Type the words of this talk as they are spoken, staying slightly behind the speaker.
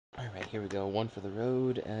Alright, here we go. 1 for the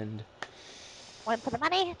road, and... 1 for the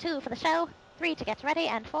money, 2 for the show, 3 to get ready,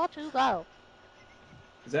 and 4 to go.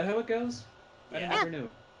 Is that how it goes? I Yeah. never knew.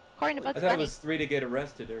 According to I Bugs thought it Bunny. was 3 to get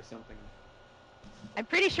arrested or something. I'm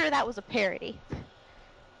pretty sure that was a parody.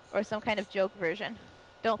 Or some kind of joke version.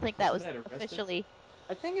 Don't think that was officially...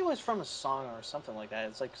 I think it was from a song or something like that.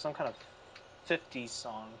 It's like some kind of 50s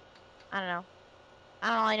song. I don't know.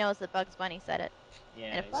 All I know is that Bugs Bunny said it. Yeah,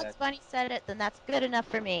 and if exactly. Bugs Bunny said it, then that's good enough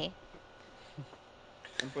for me.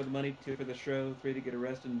 1 for the money, 2 for the show, 3 to get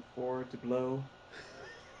arrested, and 4 to blow.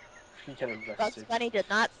 You get arrested. Bugs Bunny did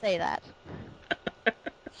not say that.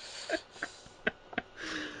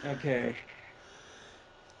 Okay.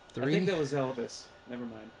 3? I think that was Elvis. Never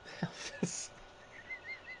mind. Elvis.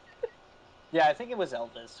 Yeah, I think it was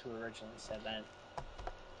Elvis who originally said that.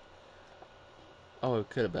 Oh, it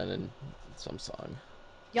could have been in some song.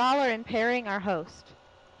 Y'all are impairing our host.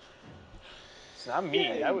 It's not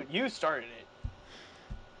me. You started it.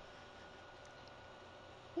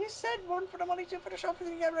 You said 1 for the money, 2 for the show, 3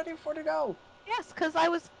 to get ready, 4 to go. Yes, because I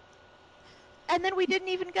was... And then we didn't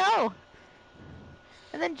even go.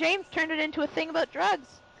 And then James turned it into a thing about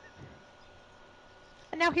drugs.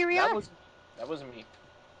 And now here we are. That wasn't me.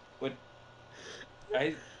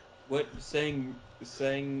 What saying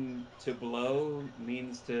to blow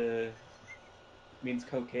means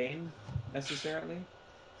cocaine necessarily?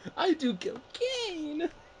 I do cocaine!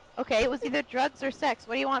 Okay, it was either drugs or sex.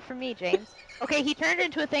 What do you want from me, James? Okay, he turned it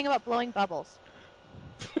into a thing about blowing bubbles.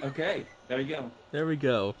 Okay, there you go. There we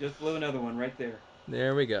go. Just blew another one right there.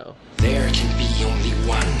 There we go. There can be only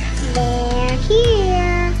one. They're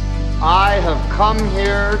here. I have come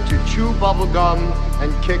here to chew bubblegum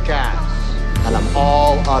and kick ass. And I'm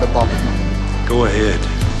all out of bubblegum. Go ahead.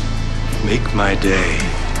 Make my day.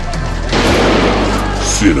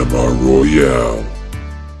 Cinema Royale.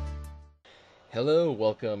 Hello,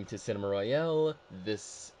 welcome to Cinema Royale.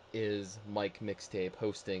 This is Mike Mixtape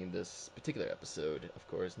hosting this particular episode. Of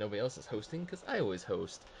course, nobody else is hosting because I always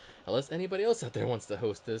host. Unless anybody else out there wants to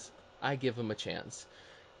host this, I give them a chance.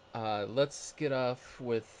 Let's get off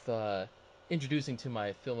with introducing to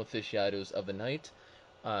my film aficionados of the night.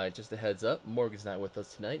 Just a heads up, Morgan's not with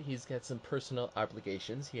us tonight. He's got some personal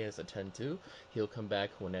obligations he has to attend to. He'll come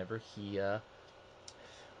back whenever he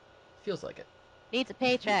feels like it. Needs a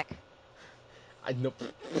paycheck. I know.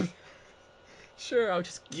 Sure, I'll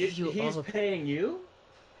just give you He's all. paying you?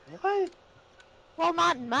 What? Well,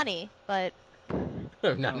 not in money, but...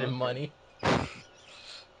 Not in money.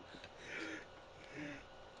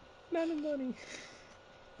 Not in money.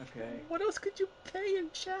 Okay. What else could you pay in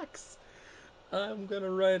checks? I'm gonna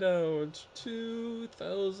write out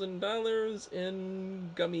 $2,000 in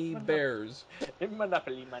gummy bears. In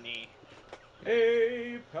Monopoly money.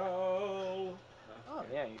 PayPal. Oh,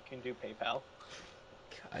 yeah, you can do PayPal.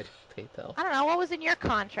 God, PayPal. I don't know, what was in your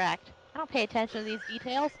contract? I don't pay attention to these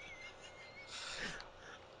details.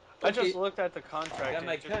 I just looked at the contract. I got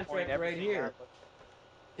my contract right here.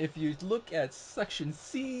 If you look at section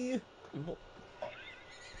C...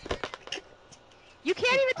 You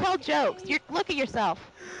can't even tell jokes. Look at yourself.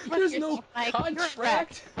 There's no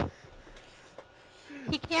contract.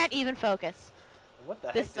 He can't even focus. What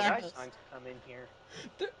the heck did I sign to come in here?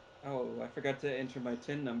 Oh, I forgot to enter my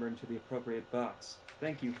TIN number into the appropriate box.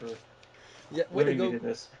 Thank you for way to learning go. me to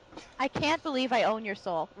this. I can't believe I own your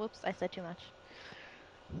soul. Whoops, I said too much.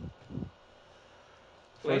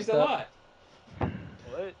 Thanks a lot.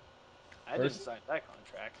 What? I didn't sign that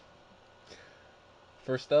contract.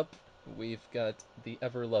 First up, we've got the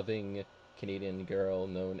ever-loving Canadian girl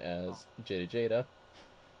known as Jada Jada.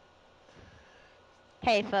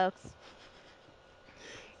 Hey, folks.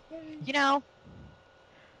 You know,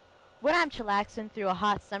 when I'm chillaxing through a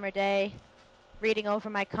hot summer day, reading over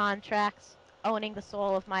my contracts, owning the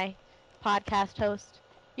soul of my podcast host,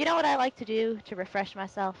 you know what I like to do to refresh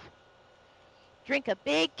myself? Drink a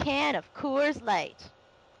big can of Coors Light.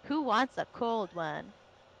 Who wants a cold one?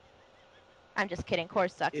 I'm just kidding.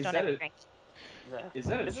 Coors sucks. Don't ever drink. Is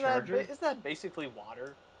that a charger? Isn't that basically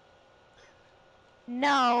water?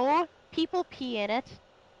 No. People pee in it,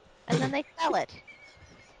 and then they sell it.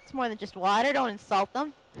 It's more than just water. Don't insult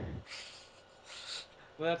them.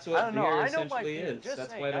 Well, that's what beer essentially is. Just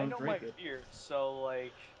that's saying, why I don't know drink my it. beer, so,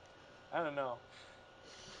 like, I don't know.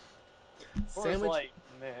 Sandwich. Coors Light,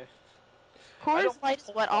 meh. Coors Light is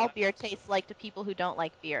what all beer tastes like to people who don't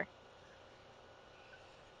like beer.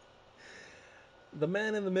 The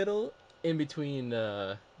man in the middle, in between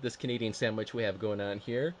this Canadian sandwich we have going on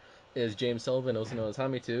here, is James Sullivan, also known as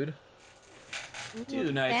Homitude.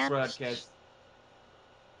 Tonight's broadcast.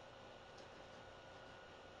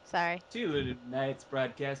 Sorry. Tonight's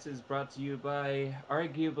broadcast is brought to you by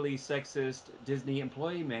arguably sexist Disney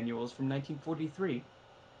employee manuals from 1943.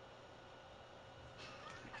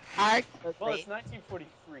 Arguably. Well, it's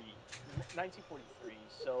 1943. 1943.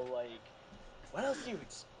 So, like, what else do you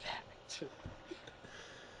expect?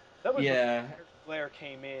 That was Yeah. before Blair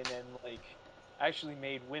came in and like actually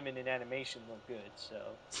made women in animation look good. So.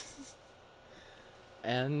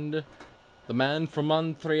 And the man from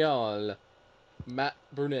Montreal, Matt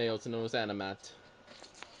Brunet, also known as Animat.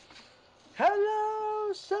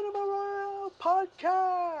 Hello, Cinema Royale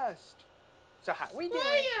podcast. So how we doing?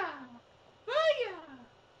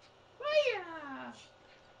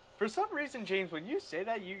 For some reason, James, when you say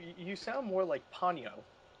that, you sound more like Ponyo.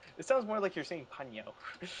 It sounds more like you're saying Ponyo.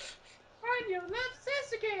 Ponyo loves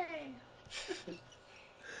Sasuke!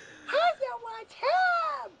 Ponyo wants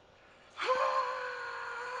ham!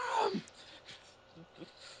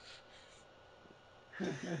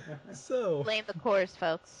 So, Blame the chorus,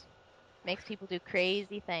 folks. Makes people do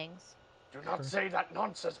crazy things. Do not say that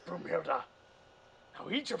nonsense, Broomhilda. Now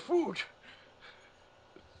eat your food.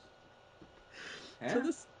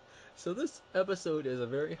 so this episode is a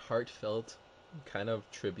very heartfelt kind of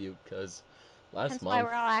tribute because last Hence why month,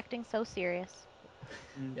 we're all acting so serious.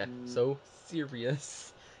 yeah, so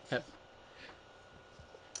serious.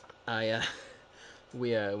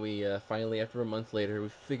 We finally, after a month later, we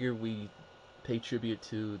figured we pay tribute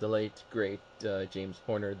to the late great James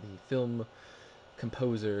Horner, the film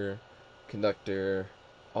composer, conductor,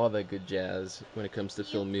 all that good jazz when it comes to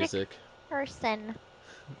film music. Person.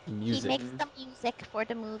 Music. He makes the music for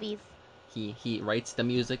the movies. He writes the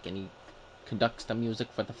music and he conducts the music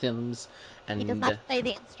for the films. And He does not play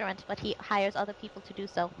the instrument, but he hires other people to do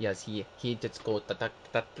so. Yes, he just goes da da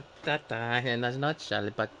da da da in a nutshell.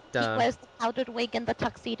 But He wears the powdered wig and the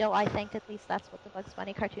tuxedo. I think at least that's what the Bugs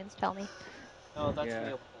Bunny cartoons tell me. No, that's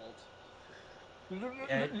Yeah.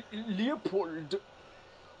 Leopold. Leopold.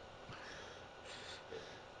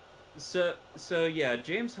 So yeah,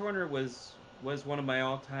 James Horner was one of my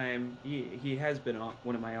all-time. He has been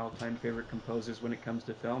one of my all-time favorite composers when it comes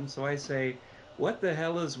to film. So I say, what the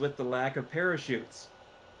hell is with the lack of parachutes?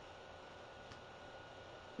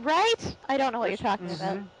 Right? I don't know what you're talking Mm-hmm.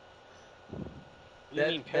 about. You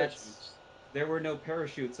mean parachutes? There were no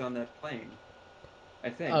parachutes on that plane. I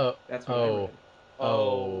think that's what I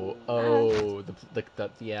oh, read.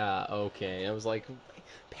 yeah, okay. I was like,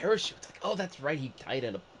 parachutes. Like, oh, that's right. He died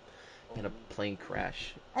in a plane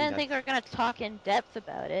crash. I didn't think we were gonna talk in depth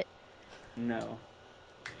about it. No.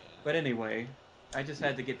 But anyway, I just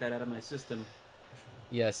had to get that out of my system.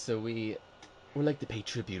 Yes, so we would like to pay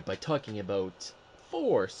tribute by talking about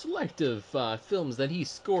 4 selective films that he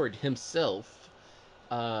scored himself.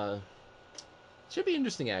 Should be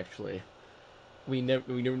interesting, actually. We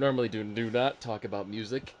normally do not talk about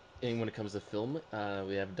music when it comes to film.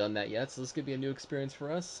 We haven't done that yet, so this could be a new experience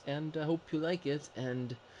for us, and I hope you like it.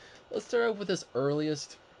 And let's start out with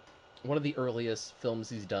one of the earliest films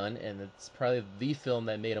he's done, and it's probably the film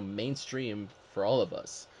that made him mainstream for all of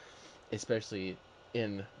us, especially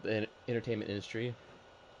in the entertainment industry.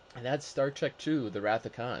 And that's Star Trek II: The Wrath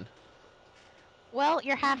of Khan. Well,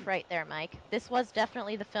 you're half right there, Mike. This was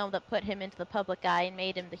definitely the film that put him into the public eye and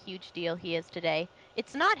made him the huge deal he is today.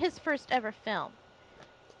 It's not his first ever film.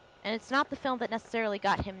 And it's not the film that necessarily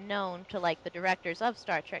got him known to, like, the directors of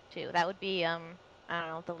Star Trek II. That would be, I don't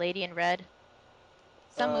know, The Lady in Red.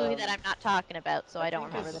 Some movie that I'm not talking about, so I don't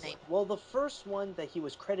remember the name. Well, the first one that he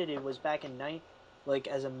was credited was back in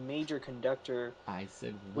as a major conductor. I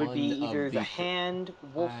said would be either The Hand,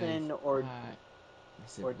 Wolfen, or I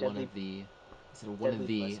said or one Deadly. of the. I said one Deadly of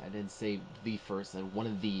the. Blessing. I didn't say the first. I said one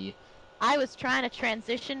of the. I was trying to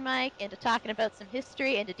transition, Mike, into talking about some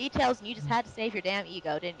history, into details, and you just had to save your damn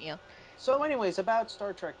ego, didn't you? So, anyways, about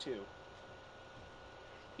Star Trek II.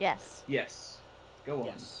 Yes. Yes. Go on.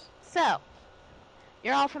 Yes. So,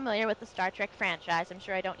 you're all familiar with the Star Trek franchise. I'm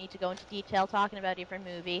sure I don't need to go into detail talking about every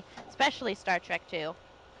movie, especially Star Trek II.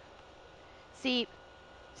 See,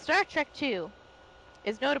 Star Trek II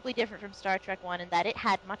is notably different from Star Trek I in that it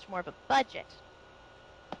had much more of a budget.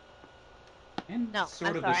 And No,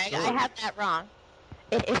 sort I'm of sorry, a story. I had that wrong.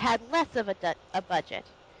 It had less of a budget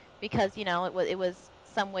because, you know, it was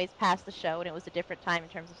some ways past the show and it was a different time in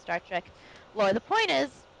terms of Star Trek lore. The point is,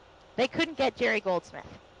 they couldn't get Jerry Goldsmith,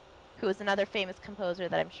 who is another famous composer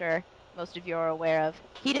that I'm sure most of you are aware of.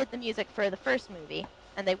 He did the music for the first movie,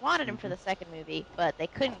 and they wanted him for the second movie, but they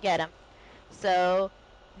couldn't get him. So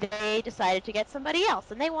they decided to get somebody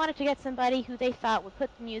else, and they wanted to get somebody who they thought would put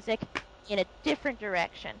the music in a different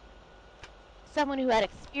direction. Someone who had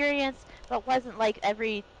experience, but wasn't like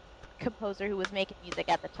every composer who was making music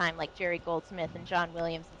at the time, like Jerry Goldsmith and John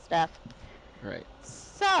Williams and stuff. Right.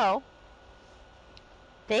 So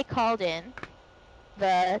they called in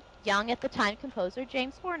the young at the time composer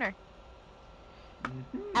James Horner.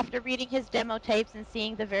 After reading his demo tapes and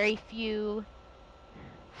seeing the very few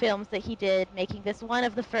films that he did, making this one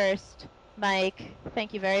of the first, Mike,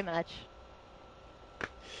 thank you very much.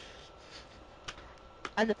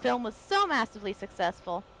 And the film was so massively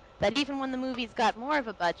successful that even when the movies got more of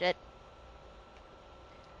a budget,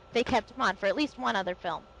 they kept him on for at least one other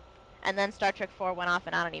film. And then Star Trek 4 went off,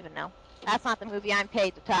 and I don't even know. That's not the movie I'm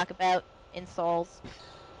paid to talk about in Souls.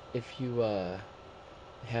 If you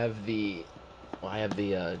have the, well, I have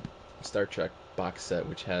the Star Trek box set,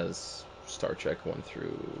 which has Star Trek 1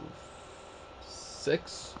 through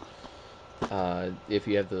 6. If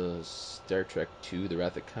you have the Star Trek 2, The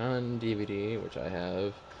Wrath of Khan DVD, which I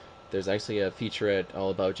have, there's actually a featurette all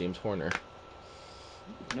about James Horner.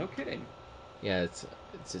 No kidding. Yeah, it's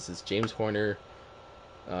this is James Horner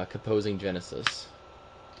composing Genesis.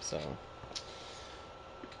 So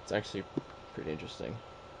it's actually pretty interesting.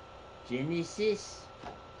 Genesis.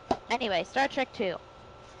 Anyway, Star Trek 2.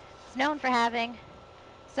 It's known for having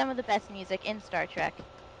some of the best music in Star Trek.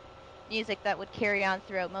 Music that would carry on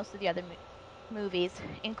throughout most of the other movies,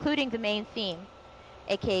 including the main theme,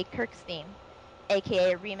 aka Kirk's theme,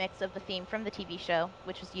 aka a remix of the theme from the TV show,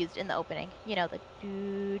 which was used in the opening. You know, the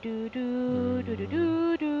doo doo doo doo doo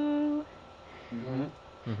doo doo.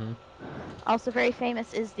 Mm-hmm. Also very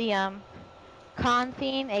famous is the Khan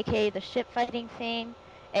theme, aka the ship fighting theme,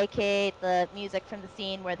 aka the music from the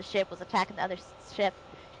scene where the ship was attacking the other ship.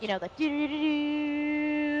 You know, the doo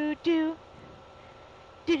doo doo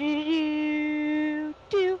doo doo doo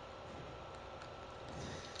doo.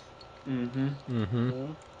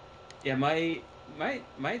 Yeah, my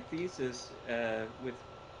thesis with,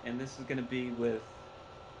 and this is going to be with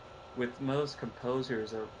most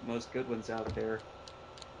composers or most good ones out there,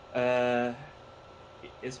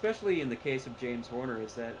 especially in the case of James Horner,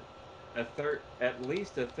 is that at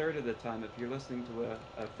least a third of the time, if you're listening to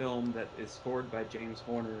a film that is scored by James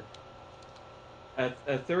Horner,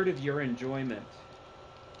 a third of your enjoyment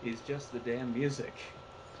is just the damn music.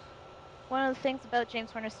 One of the things about James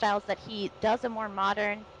Horner's style is that he does a more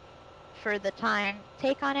modern, for the time,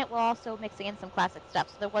 take on it while also mixing in some classic stuff.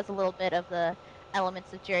 So there was a little bit of the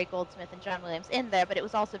elements of Jerry Goldsmith and John Williams in there, but it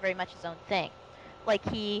was also very much his own thing. Like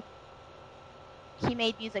he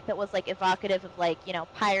made music that was like evocative of, like, you know,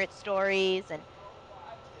 pirate stories and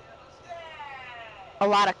a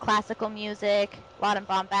lot of classical music, a lot of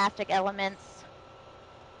bombastic elements.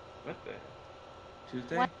 What the?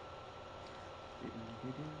 Tuesday? What?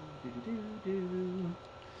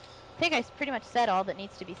 I think I pretty much said all that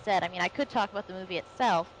needs to be said. I mean, I could talk about the movie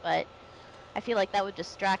itself, but I feel like that would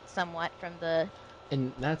distract somewhat from the...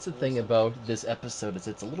 And that's the thing about this episode, is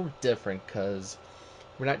it's a little different because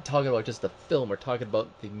we're not talking about just the film. We're talking about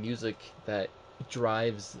the music that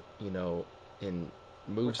drives, you know, and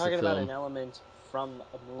moves the We're talking film. about an element from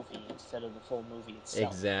a movie instead of the full movie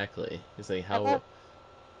itself. Exactly. It's like how...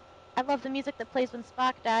 I love the music that plays when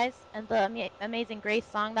Spock dies, and the Amazing Grace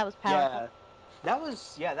song. That was powerful.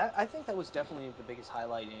 I think that was definitely the biggest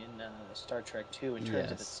highlight in Star Trek 2 in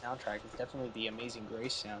terms of its soundtrack. It's definitely the Amazing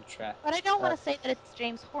Grace soundtrack. But I don't want to say that it's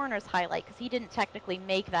James Horner's highlight, because he didn't technically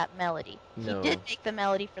make that melody. No. He did make the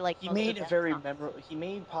melody for, like, He most made of a very memorable. He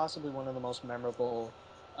made possibly one of the most memorable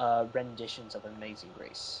renditions of Amazing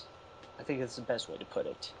Grace. I think that's the best way to put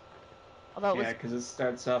it. Although yeah, because it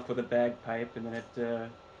starts off with a bagpipe, and then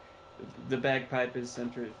the bagpipe is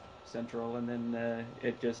central, and then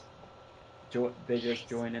it just they just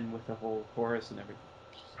join in with the whole chorus and everything.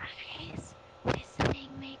 Guys, this thing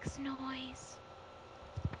makes noise.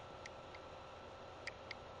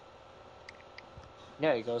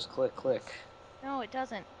 Yeah, it goes click click. No, it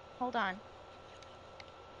doesn't. Hold on.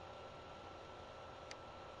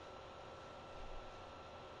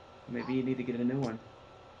 Maybe you need to get a new one.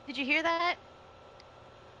 Did you hear that?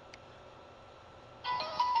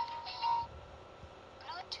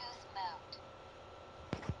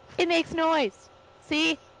 It makes noise.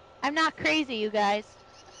 See? I'm not crazy, you guys.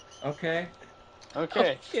 Okay.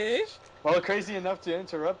 Okay. Well, crazy enough to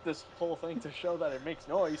interrupt this whole thing to show that it makes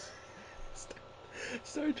noise.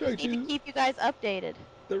 Star Trek Just need to keep you guys updated.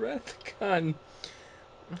 The Wrath of Khan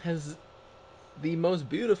has the most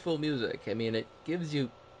beautiful music. I mean, it gives,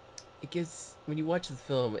 when you watch the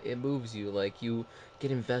film, it moves you. Like, you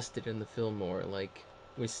get invested in the film more. Like,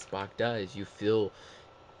 when Spock dies, you feel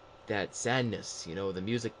that sadness. You know, the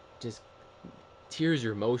music just tears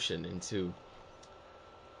your emotion into...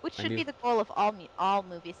 Which should be the goal of all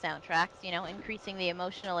movie soundtracks, you know, increasing the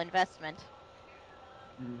emotional investment.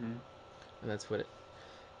 Mm-hmm. and that's what it.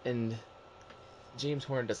 And James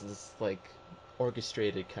Horner does this like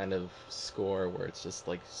orchestrated kind of score where it's just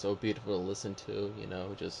like so beautiful to listen to.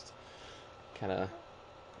 Just kind of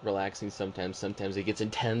relaxing sometimes. Sometimes it gets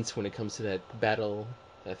intense when it comes to that battle,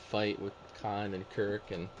 that fight with Khan and Kirk,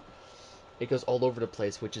 and it goes all over the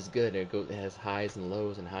place, which is good. It has highs and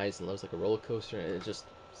lows and highs and lows like a roller coaster, and it's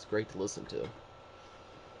great to listen to.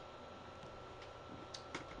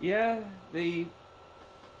 Yeah,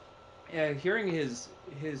 hearing his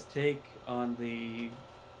take on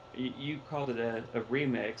you called it a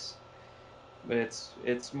remix, but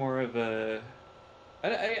it's more of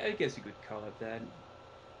I guess you could call it that.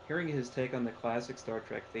 Hearing his take on the classic Star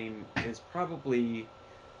Trek theme is probably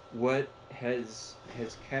what has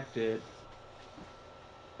kept it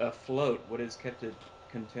afloat, what has kept it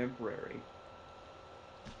contemporary.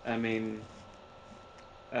 I mean,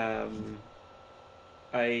 um,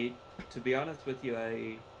 I to be honest with you,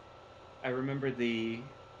 I remember the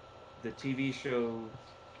TV show.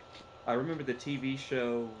 I remember the TV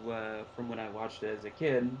show from when I watched it as a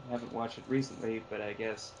kid. I haven't watched it recently, but I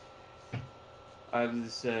guess I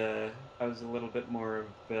was a little bit more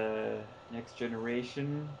of next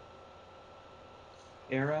generation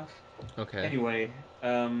era. Okay. Anyway,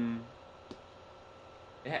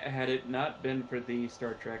 had it not been for the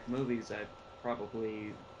Star Trek movies, I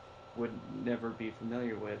probably would never be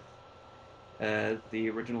familiar with the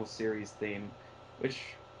original series theme, which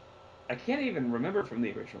I can't even remember from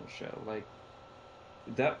the original show. Like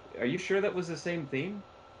that, are you sure that was the same theme?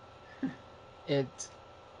 It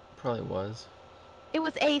probably was. It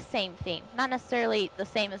was a same theme, not necessarily the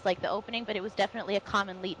same as like the opening, but it was definitely a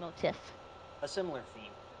common leitmotif. A similar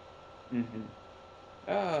theme. Mm-hmm.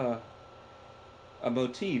 Ah, a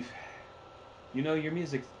motif. You know your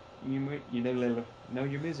music. You know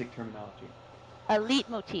your music terminology. A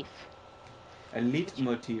leitmotif, A which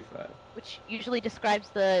leitmotif. which usually describes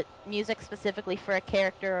the music specifically for a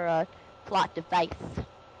character or a plot device.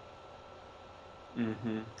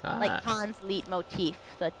 Mm-hmm. Like Ah, Khan's leitmotif,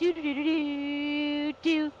 the do do do do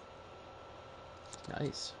do.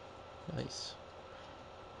 nice, nice.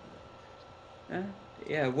 Uh,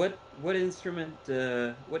 yeah. What instruments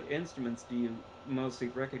do you mostly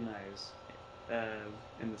recognize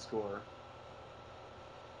in the score?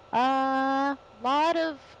 Lot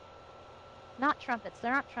of not trumpets.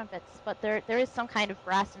 They're not trumpets, but there is some kind of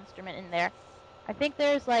brass instrument in there. I think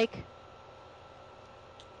there's like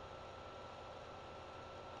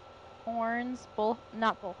horns,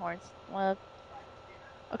 not bullhorns.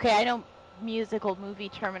 Okay, I know musical movie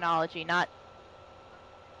terminology, not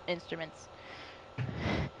instruments.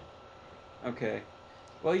 Okay.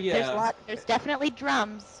 Well, yeah. There's definitely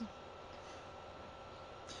drums.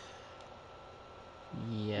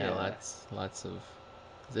 Yeah, Yeah. lots of.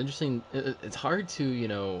 It's interesting. It's hard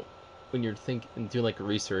to when you're thinking doing like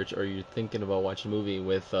research or you're thinking about watching a movie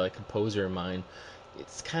with a composer in mind.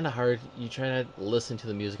 It's kind of hard. You try to listen to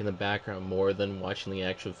the music in the background more than watching the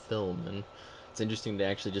actual film, and it's interesting to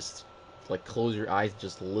actually just like close your eyes and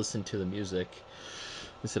just listen to the music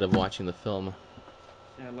instead of watching the film.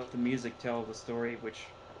 Yeah, let the music tell the story, which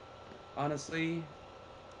honestly,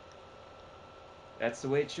 that's the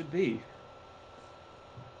way it should be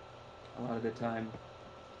a lot of the time.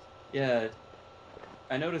 Yeah,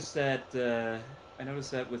 I noticed that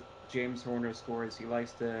with James Horner scores, he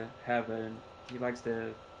likes to he likes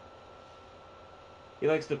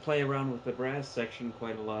to play around with the brass section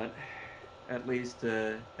quite a lot. At least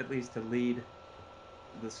to lead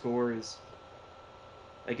the scores.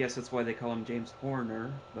 I guess that's why they call him James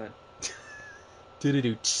Horner, but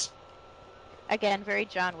Again, very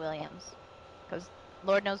John Williams, because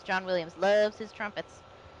Lord knows John Williams loves his trumpets.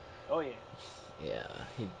 Oh yeah. Yeah,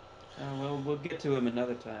 well, we'll get to him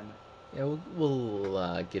another time. yeah.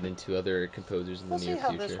 We'll get into other composers in the We'll near see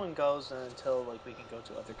how this future. one goes until like we can go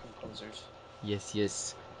to other composers. Yes,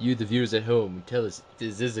 yes. You, the viewers at home, tell us,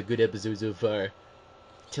 is this a good episode so far?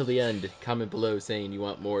 Till the end, comment below saying you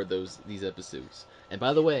want more of these episodes. And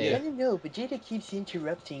by the Yeah. way, I don't know, but Jada keeps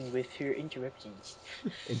interrupting with her interruptions.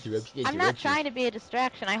 I'm not interruptions. trying to be a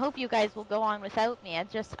distraction. I hope you guys will go on without me.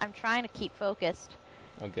 I'm trying to keep focused.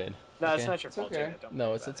 Oh, good. No, it's Okay. not your It's fault, okay. Jada. Don't No,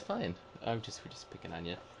 worry it's about it's it. fine. We're just picking on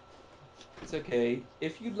you. It's okay.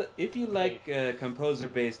 If you Hey, like composer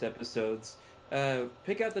based episodes,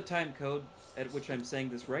 pick out the time code at which I'm saying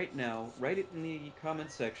this right now. Write it in the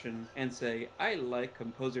comment section and say I like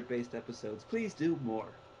composer based episodes. Please do more.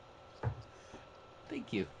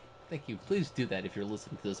 Thank you. Thank you. Please do that if you're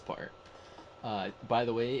listening to this part. By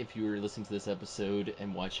the way, if you're listening to this episode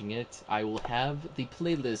and watching it, I will have the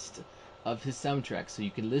playlist of his soundtrack, so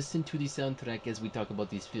you can listen to the soundtrack as we talk about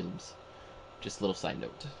these films. Just a little side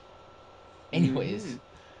note. Anyways, Mm-hmm.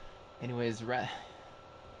 anyways,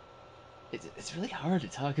 it's really hard to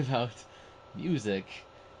talk about music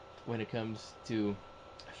when it comes to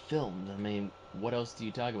films. I mean, what else do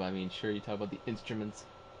you talk about? I mean, sure, you talk about the instruments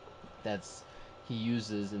that's he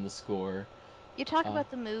uses in the score. You talk Uh, about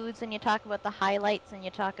the moods, and you talk about the highlights, and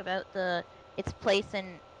you talk about its place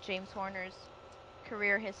in James Horner's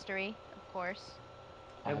career history, of course.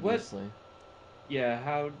 And what? Obviously, Yeah.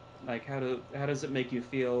 How does it make you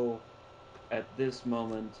feel at this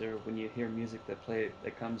moment, or when you hear music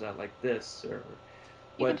that comes out like this, or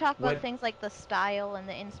You can talk about what? things like the style and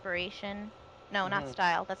the inspiration. No, not Mm-hmm.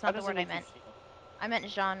 style. That's How not the does it word I make you meant. feel? I meant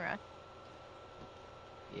genre.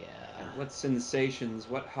 yeah, What sensations,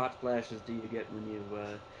 what hot flashes do you get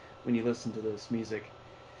when you listen to this music?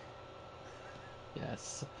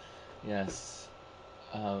 yes, yes.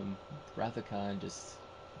 Wrath of Khan just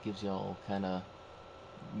gives you all kind of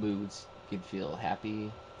moods. You can feel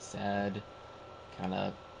happy, sad, kind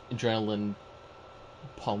of adrenaline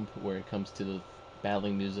pump where it comes to the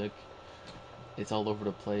battling music. It's all over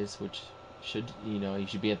the place, which you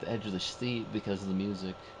should be at the edge of the seat because of the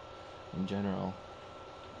music in general.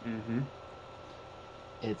 Mm-hmm.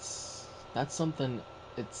 It's not something.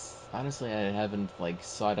 It's honestly I haven't like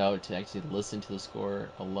sought out to actually listen to the score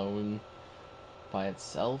alone by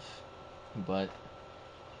itself, but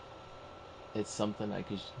it's something I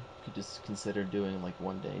could just consider doing like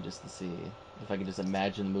one day just to see if I can just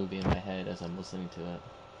imagine the movie in my head as I'm listening to it.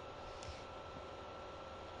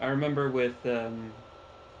 I remember with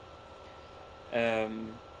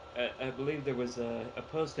I believe there was a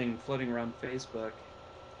posting floating around Facebook,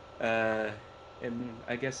 uh, and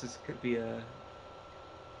I guess this could be a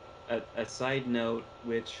side note,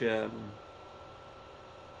 which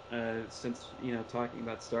since talking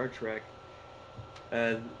about Star Trek,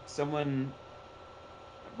 someone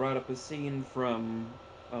brought up a scene from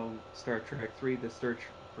Star Trek 3, The Search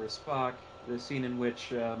for Spock, the scene in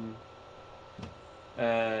which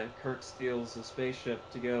Kirk steals a spaceship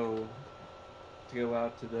to go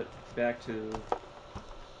out to the back to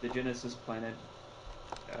the Genesis planet,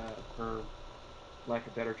 for lack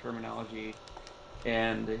of better terminology.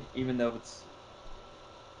 And even though it's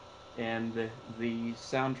and the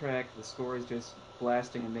soundtrack, the score is just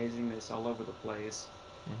blasting amazingness all over the place,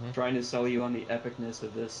 Mm-hmm. trying to sell you on the epicness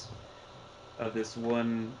of this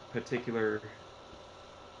one particular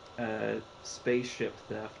spaceship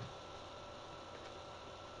theft,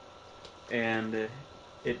 and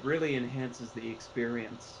it really enhances the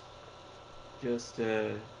experience. Just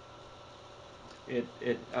it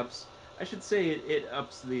ups. I should say it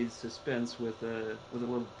ups the suspense with a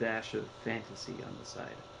little dash of fantasy on the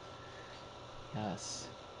side. Yes.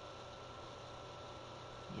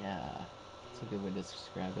 Yeah. It's a good way to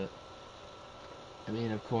describe it. I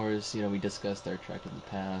mean, of course, we discussed Star Trek in the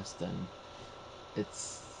past, and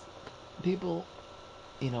it's people.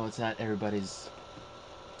 It's not everybody's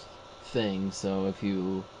thing. So if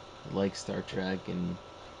you like Star Trek and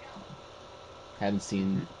haven't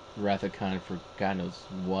seen Mm-hmm. Wrath of Khan for God knows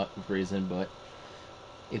what reason, but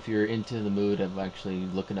if you're into the mood of actually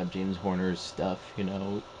looking up James Horner's stuff,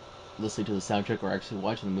 listening to the soundtrack or actually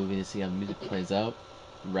watching the movie to see how the music plays out,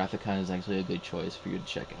 Wrath of Khan is actually a good choice for you to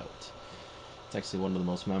check out. It's actually one of the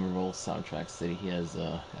most memorable soundtracks that he has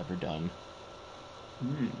ever done.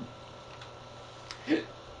 Hmm.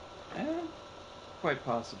 Eh, quite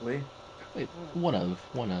possibly. Wait, Hmm. one of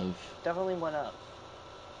Definitely one of.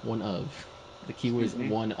 one of. The keyword is Excuse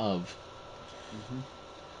me. one of. Mm-hmm.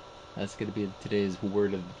 That's gonna be today's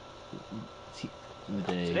word of the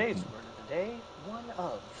day. Today's word of the day, one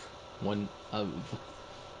of. One of.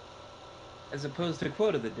 As opposed to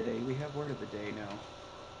quote of the day, we have word of the day now.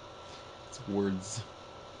 It's words.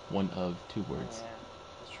 One of two Oh words. yeah,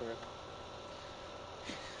 that's true.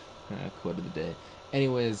 Quote of the day.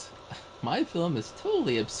 Anyways, my film is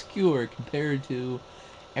totally obscure compared to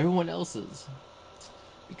everyone else's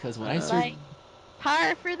because when I search, Like Um,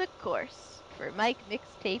 par for the course for Mike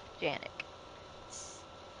Mixtape Janik.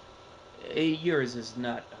 yours is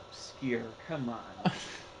not obscure. Come on.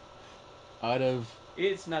 out of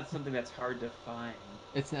It's not something that's hard to find.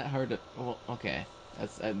 it's not hard to well okay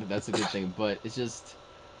that's a good thing but it's just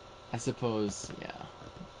I suppose yeah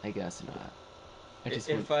I guess not I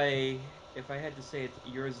just want If I had to say it,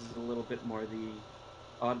 yours is a little bit more the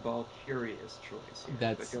oddball curious choice here,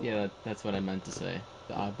 but that's go yeah on. that's what I meant to say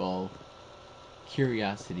the oddball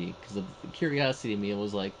curiosity because the curiosity in me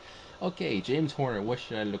was like okay James Horner what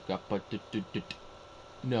should I look up but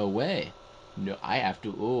no way no I have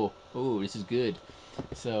to oh this is good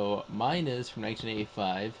so mine is from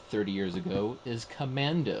 1985 30 years ago is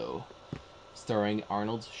Commando starring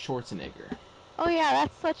Arnold Schwarzenegger. Oh yeah,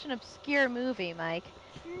 that's such an obscure movie, Mike.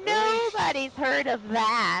 Really? Nobody's heard of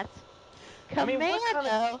that. I mean, what kind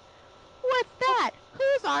of Commando? What's that?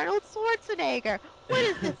 Who's Arnold Schwarzenegger? What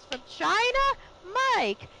is this, from China?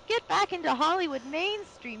 Mike, get back into Hollywood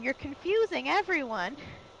mainstream. You're confusing everyone.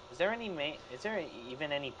 is there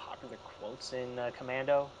even any popular quotes in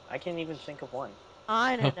Commando? I can't even think of one.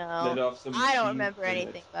 I don't Let know. off some I don't steam remember in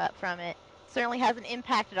anything it. but from it. Certainly hasn't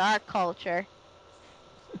impacted our culture.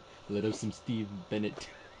 Let up some Steve Bennett.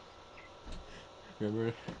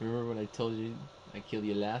 Remember when I told you I killed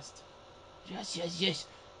you last? Yes, yes, yes.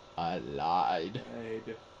 I lied.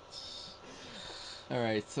 I'd- All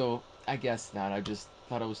right, so I guess not. I just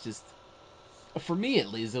thought it was just, for me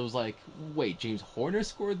at least, it was like, wait, James Horner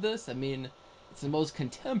scored this? I mean, it's the most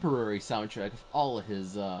contemporary soundtrack of all of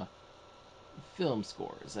his film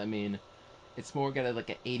scores. I mean, it's more got like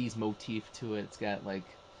an '80s motif to it. It's got like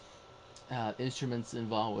instruments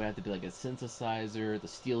involved. Would have to be like a synthesizer, the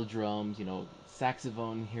steel drums,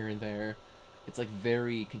 saxophone here and there. It's like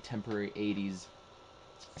very contemporary '80s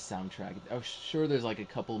soundtrack. I'm sure there's like a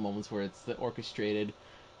couple of moments where it's the orchestrated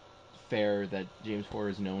fare that James Horner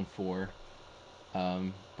is known for.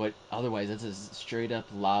 But otherwise, it's a straight up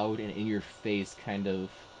loud and in your face kind of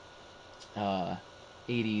uh,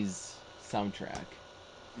 80s soundtrack.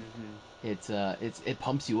 Mhm. It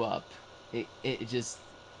pumps you up. It just,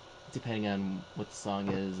 depending on what the song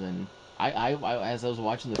is, and I as I was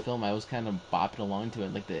watching the film, I was kind of bopping along to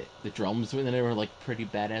it. Like the drums when they were like pretty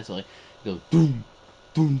badass. So like go doom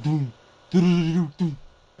doom doom doom doom.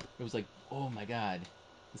 It was like, oh my god.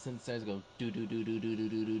 The synthesizers go do do do do do do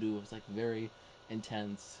do do do. It was like very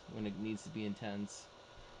intense when it needs to be intense.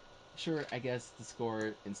 Sure, I guess the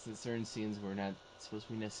score in certain scenes were not supposed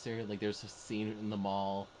to be necessary. Like there's a scene in the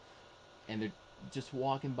mall, and they're just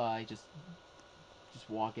walking by, just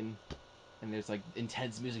walking, and there's like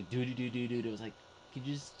intense music, do do do do do. It was like, could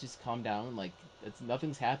you just calm down? Like it's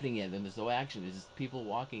nothing's happening yet, and there's no action. It's just people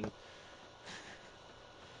walking.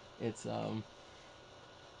 It's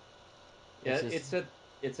Yeah, it's just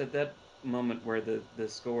it's at that moment where the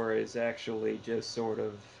score is actually just sort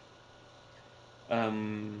of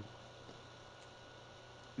um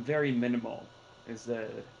very minimal is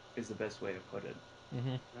the best way to put it.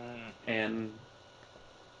 mm-hmm. Mm. And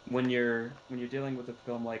when you're dealing with a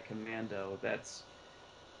film like Commando, that's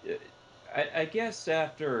uh, I guess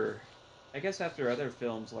after other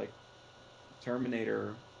films like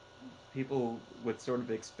Terminator, people would sort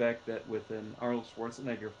of expect that with an Arnold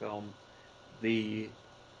Schwarzenegger film, the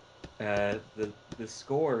the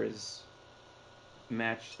scores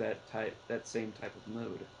match that same type of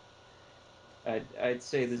mood. I'd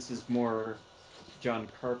say this is more John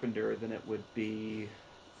Carpenter than it would be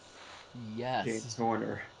Yes, James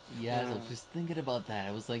Horner. yes. I was Mm. just thinking about that.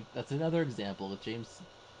 I was like, that's another example with James,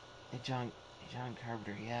 John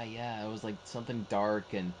Carpenter. Yeah, yeah. It was like something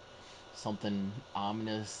dark and something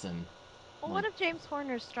ominous and Well, like one of James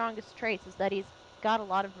Horner's strongest traits is that he's got a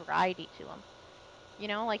lot of variety to him.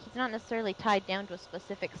 Like he's not necessarily tied down to a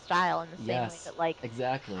specific style in the same way yes, that like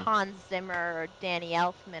exactly, Hans Zimmer or Danny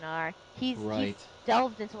Elfman are. He's right,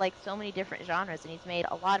 delved into like so many different genres, and he's made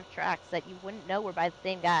a lot of tracks that you wouldn't know were by the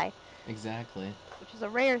same guy, exactly. which is a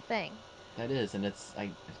rare thing. That is, and that's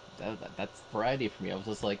variety for me. I was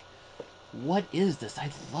just like, what is this? I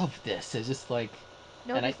love this. It's just like,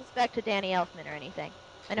 No and disrespect to Danny Elfman or anything.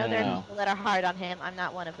 I know no, there are no, people that are hard on him. I'm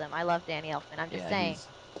not one of them. I love Danny Elfman. I'm just yeah, saying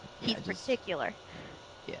yeah, he's just particular.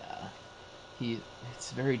 yeah. He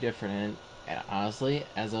It's very different, and honestly,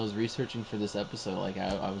 as I was researching for this episode, like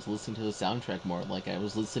I was listening to the soundtrack more, like I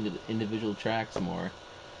was listening to the individual tracks more,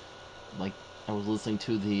 like I was listening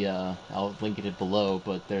to the I'll link it below,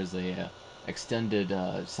 but there's a extended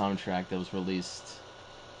soundtrack that was released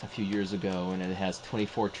a few years ago, and it has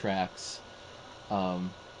 24 tracks,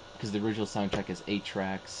 because the original soundtrack is 8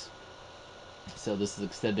 tracks, so this is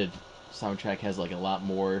extended soundtrack has like a lot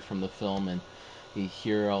more from the film, and you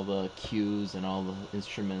hear all the cues and all the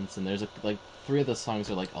instruments, and there's like 3 of the songs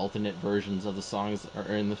are like alternate versions of the songs that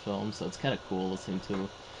are in the film, so it's kind of cool listening to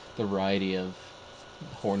the variety of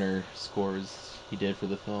Horner scores he did for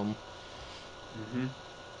the film. Hmm. Hmm.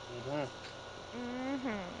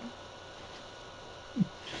 Mm-hmm.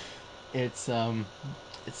 It's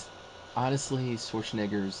honestly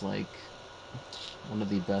Schwarzenegger's like one of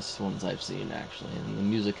the best ones I've seen actually, and the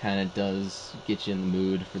music kind of does get you in the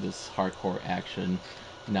mood for this hardcore action,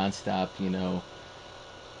 nonstop,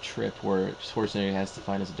 trip where Schwarzenegger has to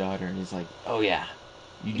find his daughter, and he's like, "Oh yeah,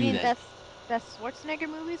 you You do mean that." best Schwarzenegger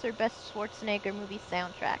movies or best Schwarzenegger movie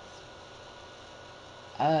soundtracks?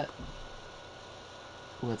 Uh,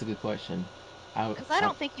 well, that's a good question. I, Because I I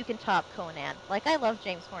don't think you can top Conan. Like, I love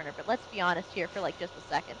James Horner, but let's be honest here for like just a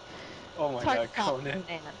second. Oh It's my hard to god, top Conan. Conan.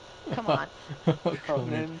 Come on. Conan.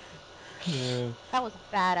 Conan. Uh, That was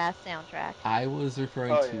a badass soundtrack. I was referring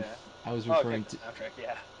Oh to. yeah. I was Oh, okay, referring the to. soundtrack,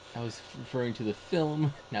 yeah. I was referring to the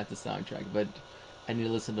film, not the soundtrack. But I need to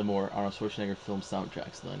listen to more Arnold Schwarzenegger film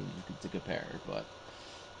soundtracks then to compare. But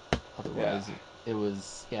Yeah. otherwise, it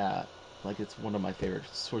was like it's one of my favorite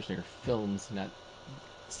Schwarzenegger films. Not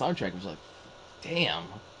soundtrack was like, damn,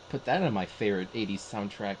 put that in my favorite '80s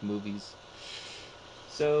soundtrack movies.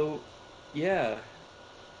 So, yeah,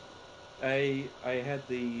 I had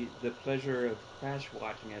the pleasure of crash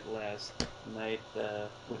watching it last night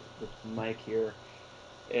with Mike here,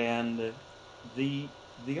 and the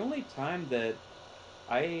only time that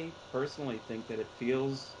I personally think that it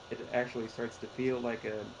actually starts to feel like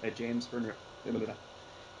a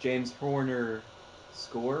James Horner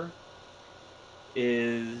score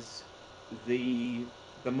is the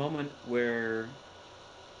the moment where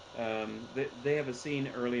they have a scene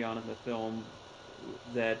early on in the film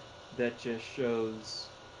that just shows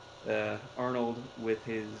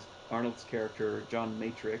Arnold's character John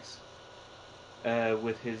Matrix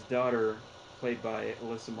with his daughter played by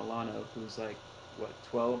Alyssa Milano, who's like what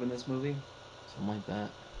 12 in this movie, Something like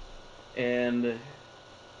that. and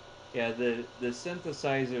yeah, the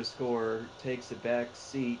synthesizer score takes a back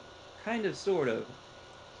seat, kind of, sort of.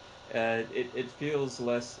 It feels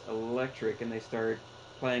less electric, and they start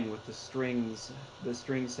playing with the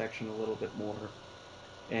string section a little bit more.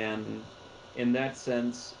 And in that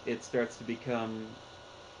sense, it starts to become.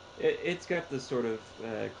 It's got this sort of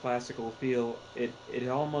classical feel. It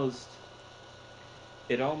almost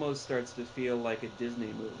starts to feel like a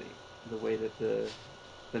Disney movie, the way that the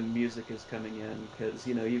music is coming in, because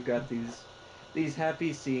you've got these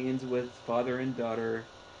happy scenes with father and daughter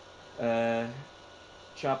uh,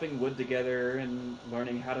 chopping wood together and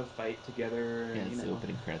learning how to fight together, Yeah, and it's the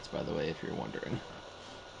opening credits, by the way, if you're wondering.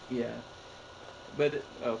 yeah. But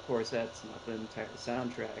of course, that's not the entire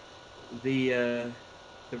soundtrack. The uh,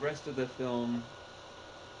 the rest of the film,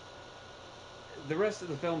 the rest of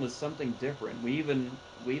the film is something different. We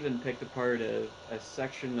even picked apart a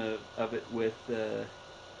section of it with a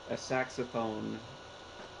saxophone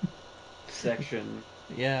section,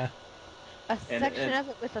 Yeah. A and section of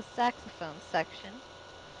it with a saxophone section.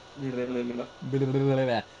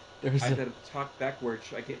 There's I a gotta talk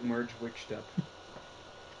backwards. I get merged witched up.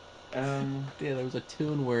 Um, yeah, there was a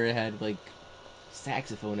tune where it had like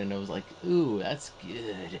saxophone, and I was like, ooh, that's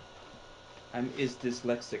good. I'm is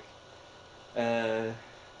dyslexic. Uh,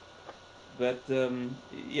 but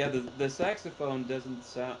yeah, the saxophone doesn't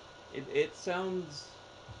sound. It sounds.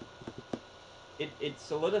 It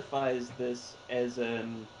solidifies this as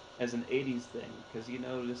an '80s thing, because you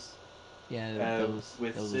notice Yeah,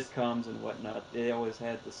 with that was sitcoms and whatnot, they always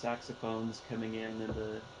had the saxophones coming in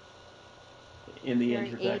the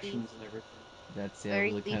Very 80s. introductions and everything. that's yeah, it was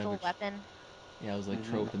Very like kind of a lethal weapon. yeah, it was like Hmm.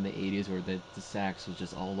 trope in the '80s where the sax was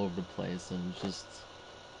just all over the place and just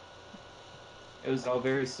It was all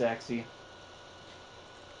very sexy.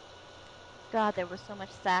 God, there was so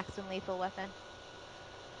much sax in Lethal Weapon.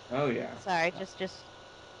 Oh yeah. Sorry, uh, just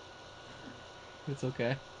it's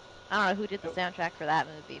okay. I don't know who did the It, soundtrack for that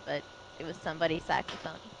movie, but it was somebody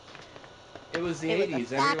saxophony. it was the It was a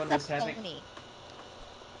 '80s. Everyone was having saxophony.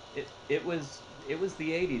 it was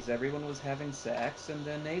the '80s. Everyone was having sex, and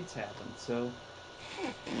then AIDS happened. So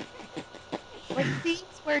Like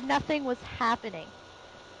scenes where nothing was happening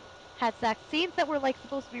had sax. Scenes that were like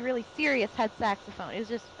supposed to be really serious had saxophone. It was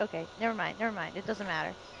just okay. Never mind. Never mind. It doesn't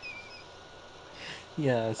matter.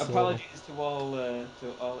 Yeah, so apologies to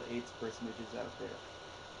all AIDS personages out there.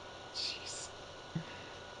 jeez.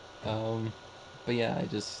 Um, but yeah, I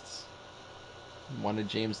just wanted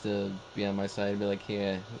James to be on my side and be like,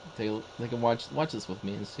 hey, take a watch this with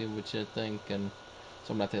me and see what you think, and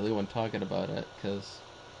so I'm not the only one talking about it because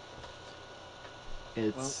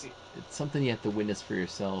Well, it's something you have to witness for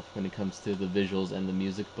yourself when it comes to the visuals and the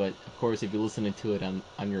music. But of course, if you're listening to it on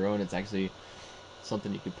your own, it's actually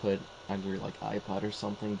something you could put on your like iPod or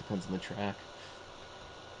something. Depends on the track.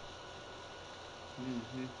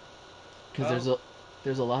 hmm Because well,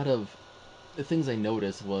 there's a lot of the things I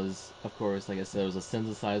noticed was, of course, like I said, it was a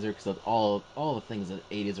synthesizer because all the things in the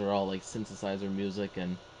 '80s are all like synthesizer music,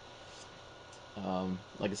 and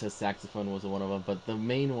like I said, saxophone was one of them. But the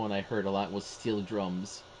main one I heard a lot was steel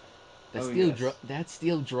drums. oh yes, That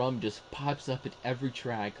steel drum just pops up at every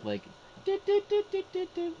track, like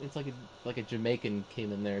it's like a Jamaican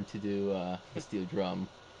came in there to do the steel drum.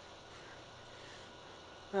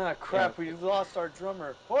 Ah, yeah. crap, we lost our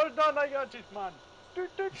drummer. Hold on, I got it, man.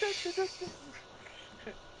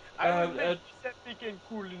 I will make uh, this epic and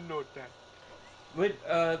cool in no time. but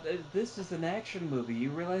this is an action movie.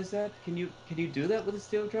 You realize that? Can you do that with a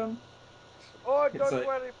steel drum? Oh, It's don't like,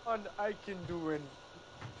 worry, man. I can do anything.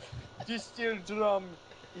 This steel drum,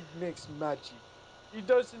 it makes magic. It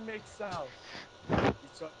doesn't make sound.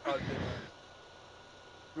 It's unordinary.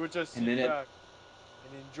 You just and sit then back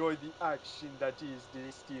and enjoy the action that is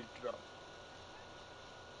this steel drum.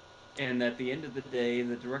 at the end of the day,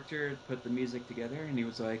 the director put the music together, and he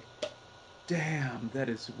was like, "Damn, that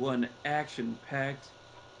is one action-packed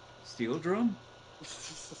steel drum."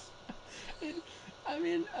 It, I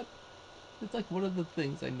mean, it's like one of the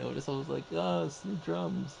things I noticed. I was like, oh, it's new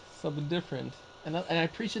drums, something different, and I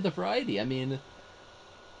appreciate the variety. I mean,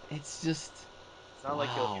 it's just It's not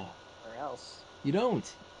like you'll hear wow. it anywhere else. You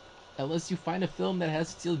don't, unless you find a film that has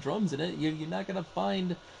steel drums in it. You're not gonna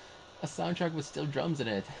find a soundtrack with steel drums in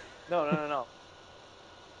it. No, no, no, no.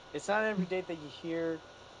 It's not every day that you hear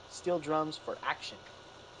steel drums for action.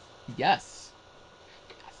 Yes,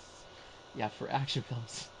 yes, yeah, for action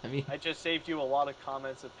films. I mean, I just saved you a lot of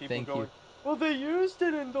comments of people thank you, going, well, they used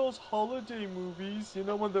it in those holiday movies, you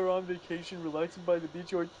know, when they're on vacation relaxing by the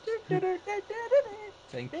beach, going,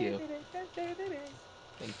 thank you,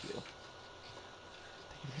 thank you,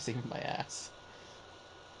 thank you for saving my ass.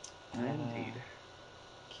 Indeed.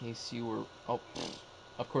 In case you were, oh,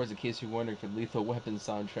 of course, in case you're wondering, for the Lethal Weapon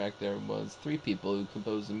soundtrack, there was three people who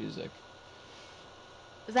composed the music.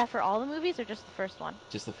 Was that for all the movies or just the first one?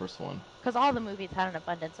 Just the first one. Because all the movies had an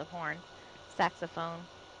abundance of horn, saxophone,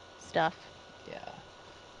 stuff. Yeah,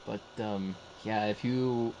 but yeah, if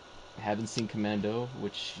you haven't seen Commando,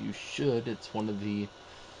 which you should, it's one of the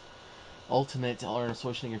ultimate Arnold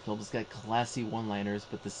Schwarzenegger films. It's got classy one-liners,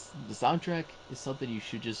 but the soundtrack is something you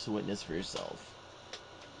should just witness for yourself,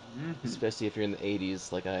 Hmm. especially if you're in the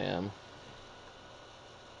 '80s like I am.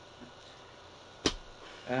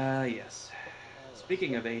 Yes.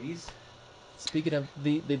 Speaking of 80s, Speaking of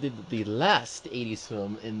they did the last '80s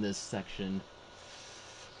film in this section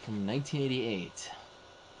from 1988,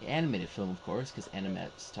 the animated film, of course, because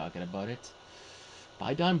Animat's talking about it,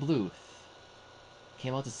 by Don Bluth.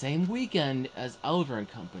 Came out the same weekend as Oliver and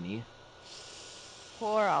Company.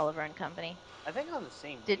 Poor Oliver and Company. I think on the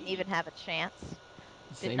same Didn't even week. have a chance.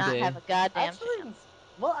 Did Same not day. have a goddamn Actually, chance.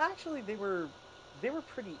 well, actually, they were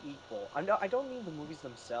pretty equal. I don't mean the movies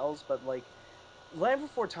themselves, but like Land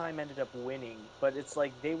Before Time ended up winning, but it's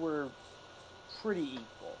like they were pretty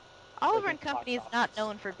equal, like Oliver in and the box Company is not office.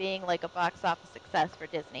 known for being like a box office success for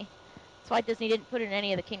Disney. That's why Disney didn't put it in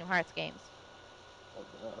any of the Kingdom Hearts games. Well,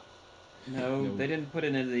 duh. no, No, they didn't put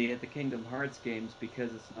it in the Kingdom Hearts games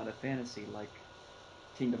because it's not a fantasy like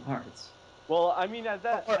Kingdom Hearts. Well, I mean at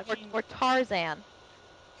Or, that, or, or, or Tarzan.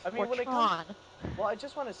 I Or mean when it comes, Tron. well, I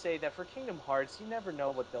just want to say that for Kingdom Hearts, you never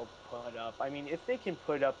know what they'll put up. I mean, if they can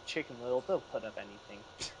put up Chicken Little, they'll put up anything.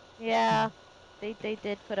 Yeah, they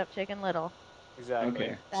did put up Chicken Little. Exactly.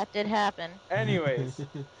 Okay. That did happen. Anyways,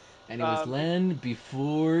 and it was it, Land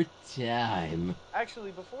Before Time.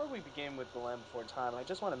 actually, before we begin with The Land Before Time, I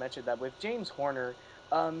just want to mention that with James Horner,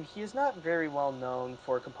 he is not very well known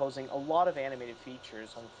for composing a lot of animated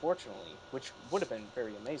features, unfortunately, which would have been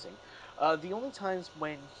very amazing. The only times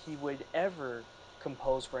when he would ever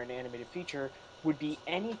compose for an animated feature would be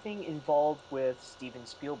anything involved with Steven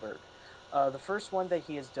Spielberg. The first one that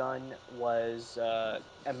he has done was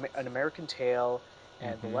An American Tale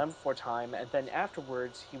and The Mm-hmm. Land Before Time, and then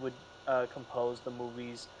afterwards he would compose the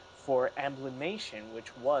movies for Amblimation,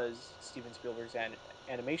 which was Steven Spielberg's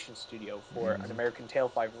animation studio for An Mm-hmm. American Tail,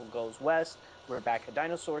 Five Goes West, Rebecca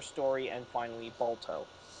Dinosaur Story, and finally Balto.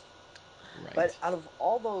 But Right. out of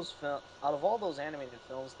all those animated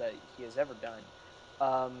films that he has ever done,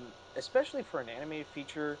 especially for an animated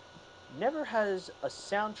feature, never has a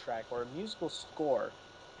soundtrack or a musical score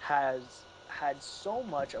has had so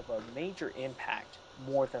much of a major impact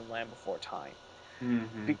more than Land Before Time.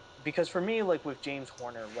 Hmm. Because for me, like with James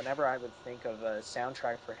Horner, whenever I would think of a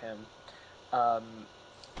soundtrack for him, um,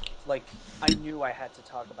 like I knew I had to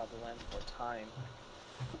talk about The Land Before Time.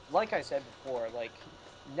 Like I said before, like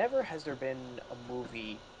never has there been a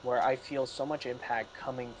movie where I feel so much impact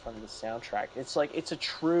coming from the soundtrack. It's like it's a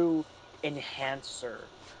true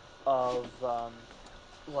enhancer of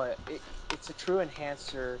it's a true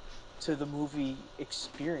enhancer to the movie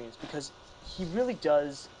experience because he really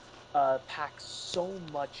does pack so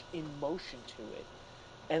much emotion to it.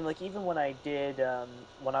 And like even when I did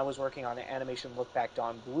when I was working on an animation look back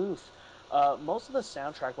Don Bluth, most of the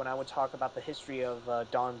soundtrack when I would talk about the history of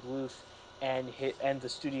Don Bluth and the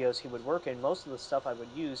studios he would work in, most of the stuff I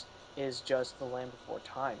would use is just The Land Before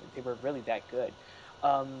Time. They were really that good.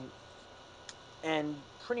 Um, and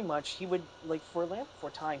pretty much he would, like, for Land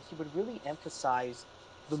Before Time, he would really emphasize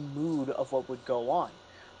the mood of what would go on.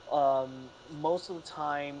 Most of the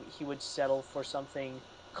time, he would settle for something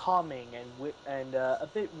calming and a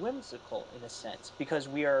bit whimsical in a sense, because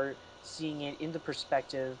we are seeing it in the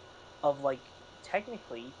perspective of, like,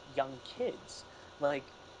 technically young kids,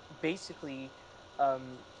 like, basically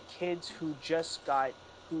kids who just got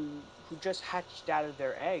who just hatched out of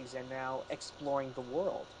their eggs and now exploring the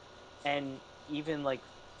world. And even, like,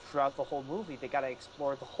 throughout the whole movie, they got to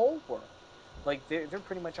explore the whole world. Like, they're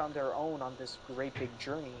pretty much on their own on this great big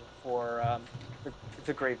journey for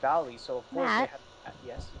the Great Valley. So of course they Matt, have,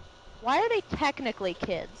 yes. why are they technically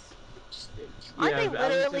kids? Aren't Yeah, they I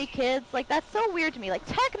was literally just kids? Like, that's so weird to me. Like,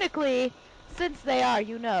 technically, since they are,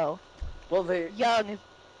 Well, they. young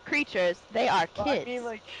creatures, they are Well, I mean, kids.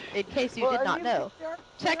 like. In case you Well, did I not mean, like, know. they are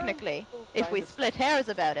Technically, little if we dinosaurs. split hairs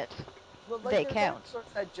about it, Well, like, they they're count. dinosaurs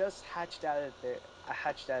that just hatched out of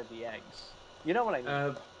the eggs. You know what I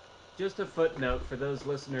mean? just a footnote for those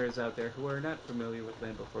listeners out there who are not familiar with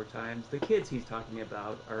Land Before Times. The kids he's talking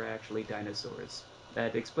about are actually dinosaurs.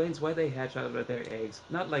 That explains why they hatch out of their eggs,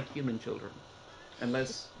 not like human children.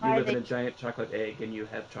 Unless you Why live in they a giant chocolate egg and you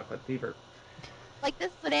have chocolate fever. like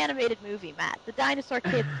this is an animated movie, Matt. The dinosaur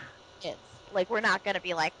kids kids. Like we're not gonna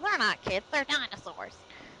be like, they're not kids, they're dinosaurs.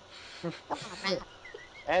 Come on, Matt.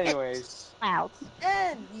 Get Anyways, clouds.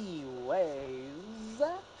 anyways,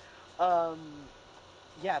 um,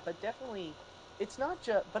 yeah, but definitely, it's not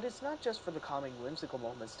just for the calming, whimsical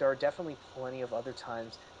moments. There are definitely plenty of other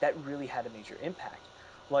times that really had a major impact.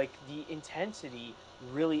 Like, the intensity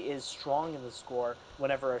really is strong in the score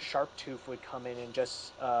whenever a sharp tooth would come in and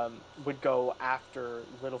just would go after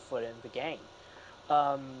Littlefoot and the gang.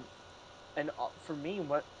 Um, and for me,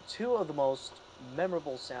 what two of the most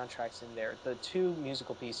memorable soundtracks in there, the two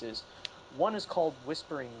musical pieces, one is called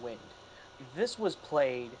Whispering Wind. This was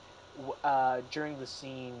played during the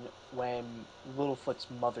scene when Littlefoot's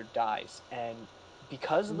mother dies, and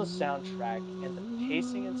because of the soundtrack and the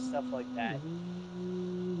pacing and stuff like that,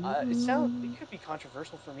 it could be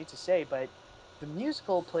controversial for me to say, but the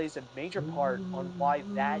musical plays a major part on why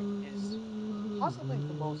that is possibly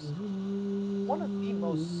the most one of the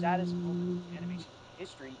most saddest moments in animation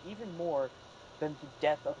history, even more than the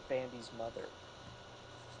death of Bambi's mother.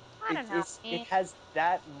 I don't know. It has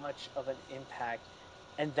that much of an impact,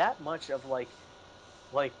 and that much of, like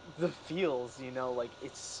the feels, like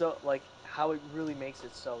it's so, like, how it really makes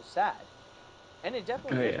it so sad. And it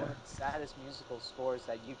Oh definitely is one yeah. of the saddest musical scores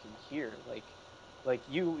that you can hear. Like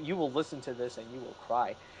you will listen to this and you will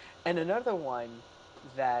cry. And another one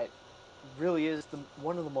that really is the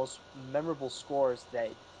one of the most memorable scores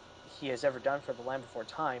that he has ever done for The Land Before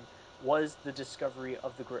Time was the discovery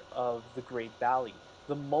of the Great Valley.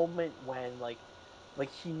 The moment when, like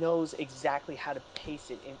he knows exactly how to pace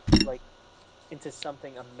it in, like, into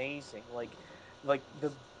something amazing, like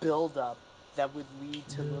the build up that would lead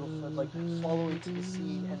to Littlefoot, like, following to the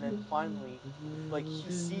scene, and then finally, like,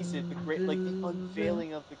 he sees it, the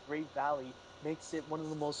unveiling of the Great Valley makes it one of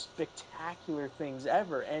the most spectacular things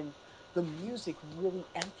ever, and the music really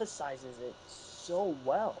emphasizes it so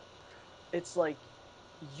well. It's like,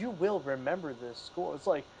 you will remember this score. It's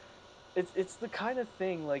like, it's the kind of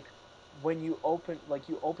thing, like, when you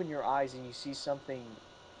open your eyes and you see something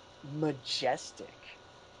majestic.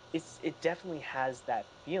 It definitely has that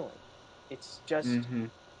feeling. It's just Mm-hmm.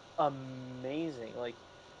 amazing.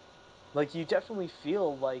 Like you definitely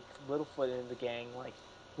feel like Littlefoot and the gang, like,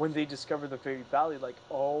 when they discover the Great Valley, like,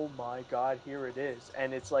 oh my god, here it is.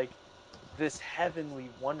 And it's like this heavenly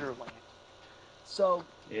wonderland. So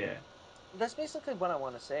Yeah. that's basically what I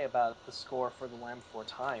want to say about the score for The Land Before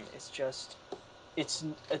Time. It's just it's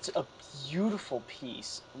a beautiful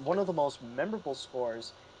piece, one of the most memorable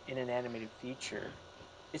scores in an animated feature.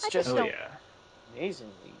 It's I just Oh just don't yeah.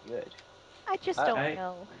 amazingly good. I just I, don't I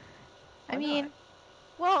know. I why not? mean,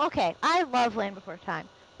 well, okay, I love Land Before Time.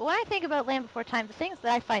 But when I think about Land Before Time, the things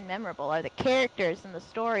that I find memorable are the characters and the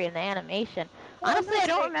story and the animation. Well, I'm Honestly,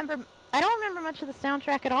 not saying. I don't remember much of the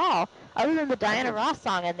soundtrack at all, other than the I Diana don't. Ross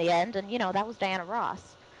song in the end, and that was Diana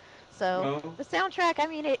Ross. So Well, the soundtrack, I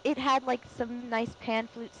mean, it had like some nice pan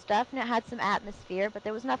flute stuff and it had some atmosphere, but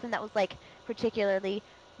there was nothing that was like particularly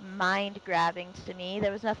mind grabbing to me.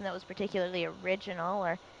 There was nothing that was particularly original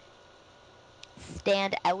or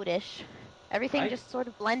stand outish. Everything I just sort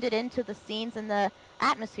of blended into the scenes and the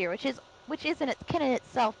atmosphere, which can in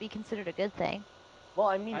itself be considered a good thing. Well,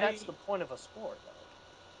 I mean, that's I the point of a score, though.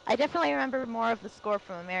 I definitely remember more of the score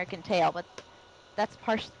from American Tail, but that's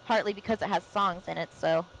partly because it has songs in it.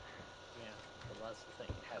 So Yeah, well, that's the thing.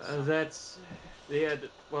 It has songs. that's yeah.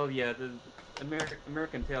 Well, yeah.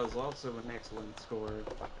 American Tail is also an excellent score.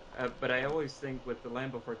 But I always think with The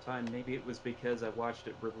Land Before Time, maybe it was because I watched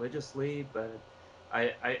it religiously, but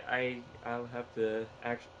I'll have to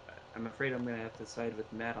actually. I'm afraid I'm going to have to side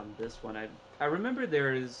with Matt on this one. I remember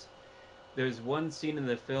there's one scene in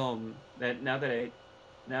the film that now that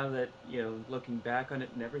looking back on it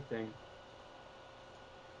and everything,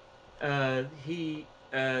 he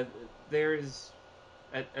there's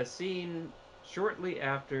a scene shortly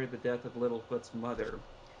after the death of Littlefoot's mother,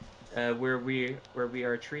 where we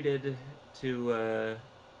are treated to a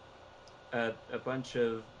bunch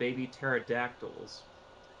of baby pterodactyls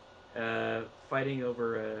fighting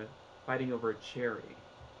over a cherry.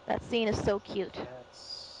 That scene is so cute.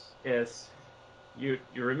 Yes. Yes, you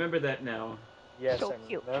remember that now. Yes, So I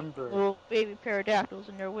cute. remember. Little baby pterodactyls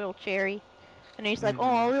in their little cherry. And he's like, Hmm.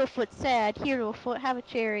 oh, Littlefoot's sad. Here, Littlefoot, have a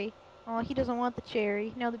cherry. Oh, he doesn't want the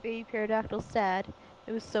cherry. Now the baby pterodactyl's sad.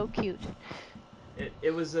 It was so cute.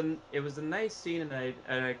 It was a nice scene, and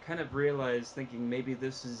I kind of realized thinking maybe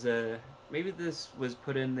this was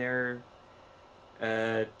put in there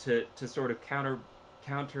to sort of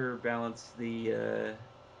counterbalance the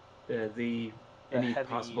The any heavy,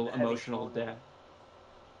 possible the heavy emotional tone of it.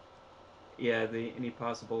 the any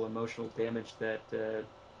possible emotional damage that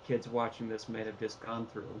kids watching this may have just gone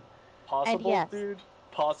through. And Possible, yes. dude?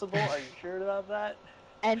 Possible? Are you sure about that?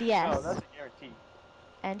 And Oh, yes. that's a guarantee.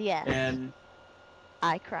 And yes. And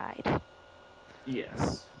I cried.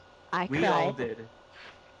 yes, I we all cried. did.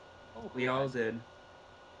 Oh, We who all hasn't?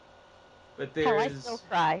 did. But Hell, I still there's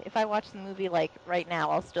cry. If I watch the movie, like, right now,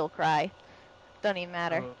 I'll still cry. Don't even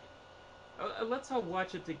matter. oh, let's all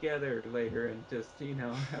watch it together later and just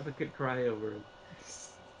have a good cry over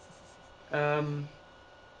it. Um.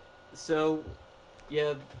 So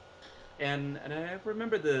yeah, and I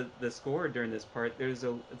remember the score during this part. There's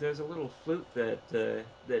a little flute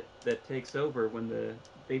that takes over when the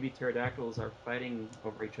baby pterodactyls are fighting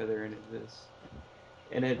over each other,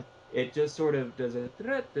 and it just sort of does a.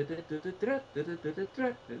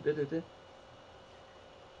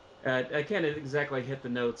 I can't exactly hit the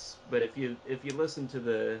notes, but if you listen to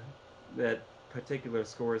the that particular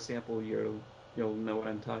score sample, you'll know what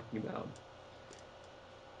I'm talking about.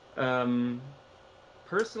 Um,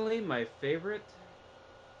 Personally, my favorite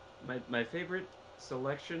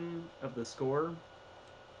selection of the score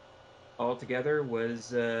altogether was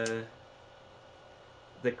the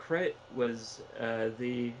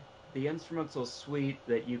instrumental suite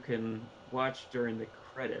that you can watch during the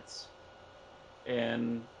credits,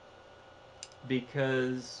 and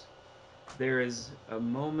because there is a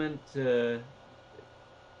moment,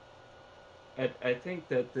 I think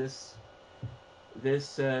that this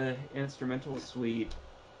instrumental suite,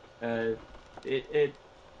 uh, it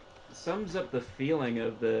sums up the feeling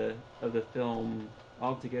of the film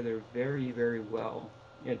altogether very, very well.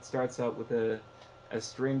 It starts out with a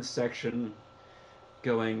string section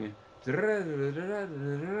going,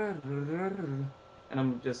 and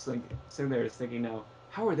I'm just like sitting there just thinking now,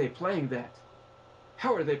 how are they playing that?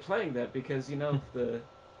 How are they playing that? Because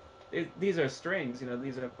these are strings,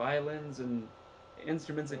 these are violins and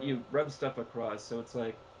instruments that Mm. you rub stuff across. So it's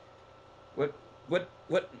like, what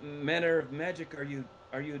manner of magic are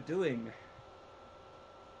you doing?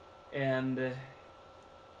 And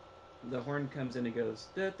the horn comes in and goes.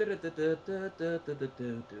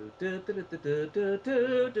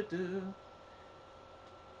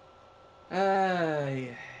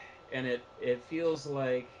 And it feels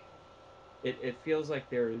like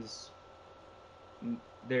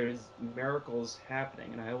there's miracles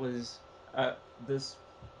happening, and I always this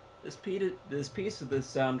piece of the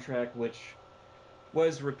soundtrack, which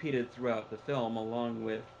was repeated throughout the film, along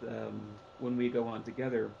with When We Go On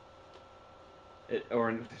Together,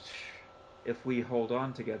 or If We Hold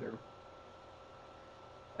On Together.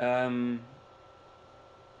 Um,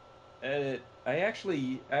 I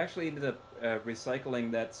actually ended up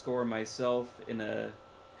recycling that score myself in a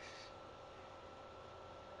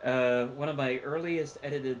one of my earliest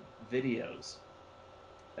edited videos.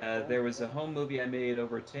 There was a Okay. home movie I made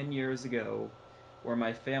over 10 years ago where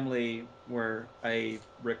I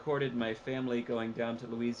recorded my family going down to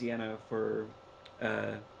Louisiana for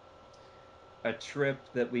uh, a trip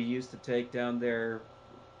that we used to take down there.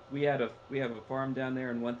 We have a farm down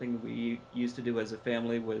there, and one thing we used to do as a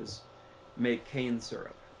family was make cane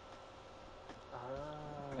syrup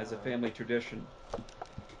as a Ah. family tradition.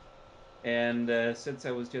 And since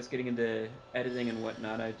I was just getting into editing and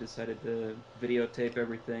whatnot, I decided to videotape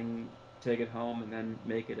everything, take it home, and then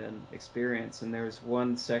make it an experience. And there's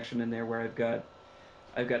one section in there where I've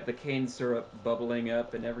got the cane syrup bubbling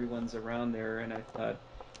up, and everyone's around there. And I thought,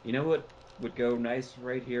 you know what would go nice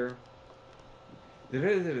right here? It's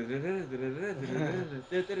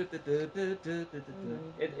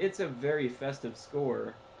a very festive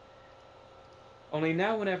score. Only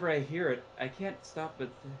now, whenever I hear it, I can't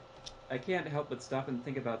help but stop and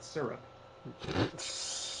think about syrup.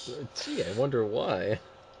 Gee, I wonder why.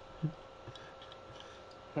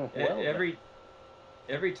 E- Well then.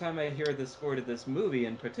 every time I hear the score to this movie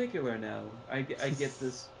in particular now, I get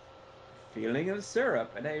this feeling of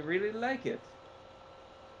syrup, and I really like it.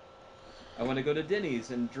 I want to go to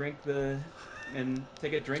Denny's and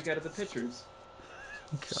take a drink out of the pitchers.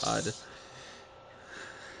 God.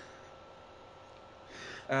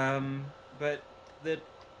 But that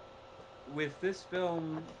with this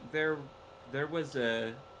film, there was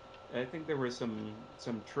a I think there were some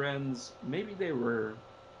trends. Maybe they were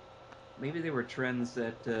trends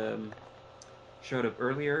that showed up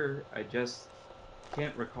earlier. I just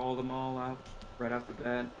can't recall them all out right off the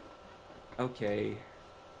bat. Okay,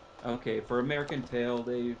 okay. For American Tail,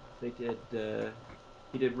 they did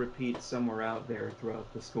he did repeat somewhere out there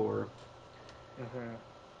throughout the score. Hmm.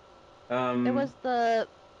 There Um, was the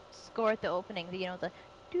score at the opening, the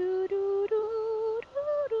doo doo doo doo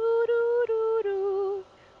doo doo doo doo,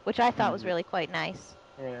 which I thought was mhm, really quite nice.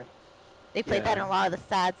 Yeah. They played that in yeah. a lot of the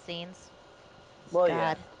sad scenes. Well, yeah.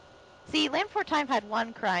 God. See, Land Before Time had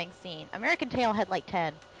one crying scene. American Tail had like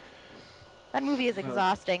 10. That movie is Well,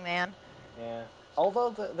 exhausting, man. Yeah.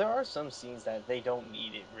 Although there are some scenes that they don't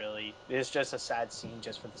need it really. It's just a sad scene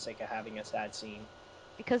just for the sake of having a sad scene.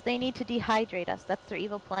 Because they need to dehydrate us. That's their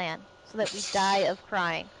evil plan. So that we die of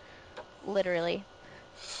crying. Literally.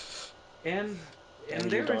 and And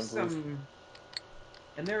and you there are don't move. some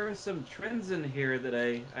And there are some trends in here that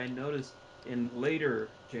I noticed in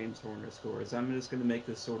later James Horner scores. I'm just going to make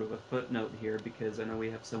this sort of a footnote here because I know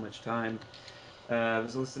we have so much time. I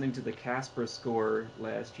was listening to the Casper score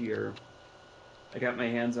last year. I got my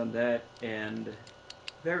hands on that, and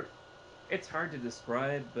there it's hard to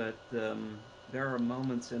describe, but there are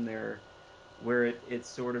moments in there where it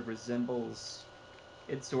sort of resembles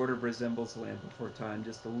Land Before Time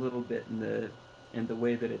just a little bit in the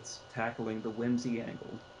way that it's tackling the whimsy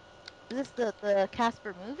angle. Is this the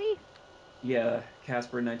Casper movie? Yeah,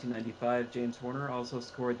 Casper 1995. James Horner also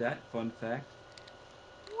scored that. Fun fact.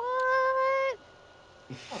 What?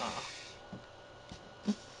 Huh.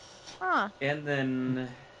 Huh. And then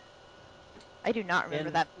I do not remember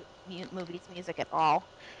and that movie's music at all.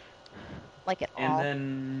 Like, at and all.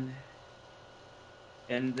 then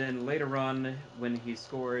and then later on when he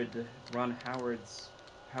scored Ron Howard's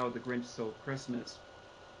How the Grinch Stole Christmas,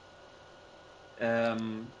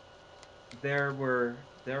 um, there were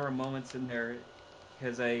moments in there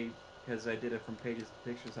because I did it from pages to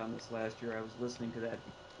pictures on this last year. I was listening to that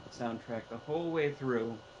soundtrack the whole way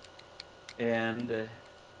through, and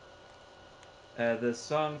the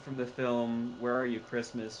song from the film "Where Are You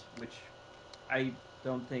Christmas," which I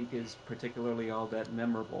don't think is particularly all that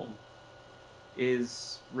memorable,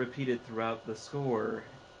 is repeated throughout the score.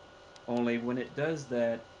 Only when it does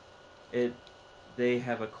that, it they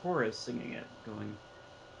have a chorus singing it, going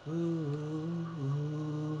ooh,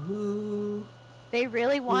 They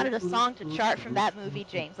really ooh, wanted a ooh, song to ooh, chart from ooh, that movie, ooh,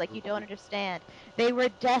 James. Like, you don't ooh. understand. They were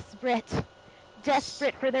desperate.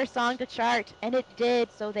 Desperate for their song to chart, and it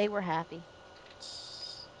did, so they were happy.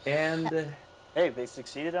 And Hey, they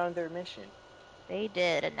succeeded on their mission. They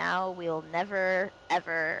did, and now we'll never,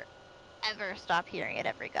 ever, ever stop hearing it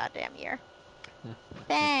every goddamn year.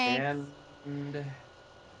 Thanks. and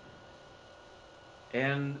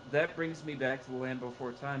and that brings me back to the Land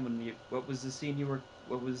Before Time. What was the scene you were?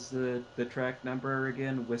 What was the track number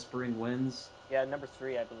again? Whispering Winds. Yeah, number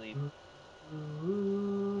 3, I believe. Ooh,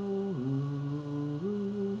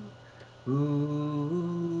 ooh,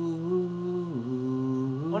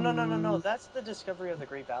 Oh no no no no! ooh. That's the discovery of the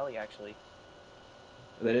Great Valley, actually.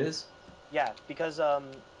 That is. Yeah, because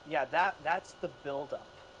yeah, that's the build up.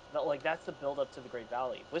 That's the build up to the Great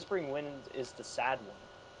Valley. Whispering Wind is the sad one.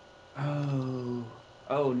 Oh,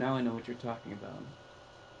 oh, now I know what you're talking about.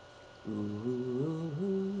 Ooh.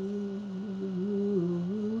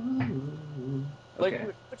 Like, Okay.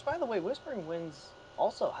 which by the way, Whispering Winds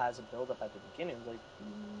also has a build up at the beginning, like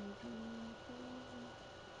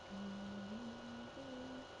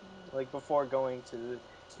like before going to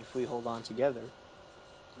If We Hold On Together.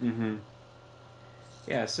 Mm-hmm.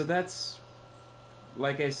 Yeah. So that's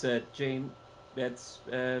like I said, James. That's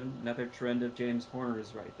another trend of James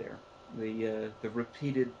Horner's right there. The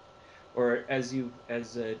repeated, or as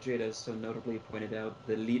Jada so notably pointed out,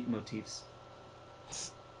 the leitmotifs.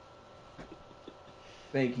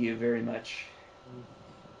 Thank you very much.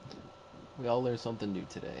 We all learned something new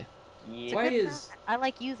today. It's a Why Yeah. good term. is I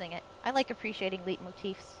like using it. I like appreciating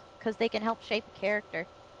leitmotifs. because they can help shape a character.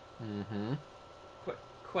 Mm-hmm.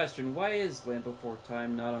 Question: why is Land Before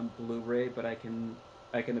Time not on Blu-ray, but I can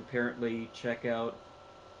apparently check out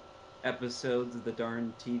episodes of the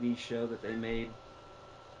darn TV show that they made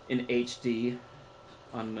in HD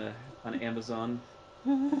on Amazon?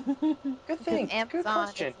 Good Because thing. Good Amazon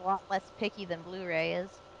question. is a lot less picky than Blu-ray is.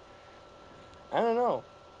 I don't know.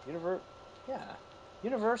 Yeah.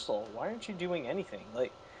 Universal. Why aren't you doing anything?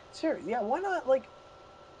 Like, seriously, yeah. Why not? Like,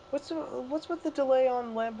 what's with the delay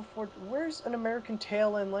on Land Before? Where's An American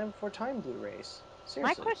Tail and Land Before Time Blu-rays? My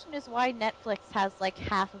Seriously. question is why Netflix has like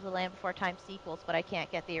half of the Land Before Time sequels, but I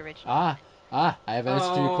can't get the original Ah, one. I have an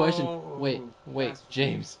answer to your question. Wait, Oh, blasphemy!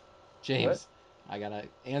 James. What? I got an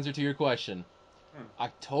answer to your question. Hmm.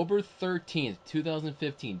 October 13th,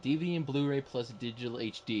 2015, DVD and Blu-ray plus digital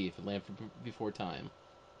HD for Land Before Time.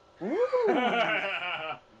 Ooh.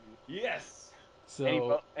 Yes.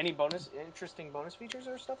 So, Any interesting bonus features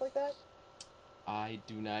or stuff like that? I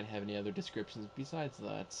do not have any other descriptions besides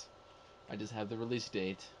that. I just have the release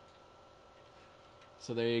date.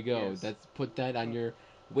 So there you go. Yes. Put that on your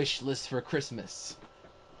wish list for Christmas.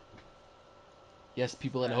 Yes,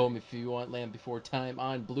 people at home, if you want Land Before Time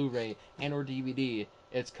on Blu-ray and or DVD,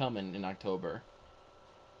 it's coming in October.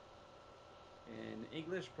 In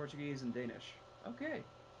English, Portuguese, and Danish. Okay.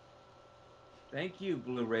 Thank you,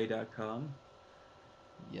 Blu-ray.com.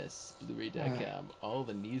 Yes, Blu-ray.com. All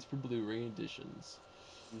the needs for Blu-ray editions.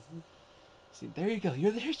 Mm-hmm. See, there you go.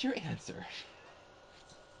 There's your answer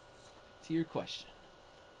to your question.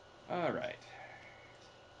 All right.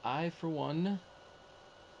 I, for one,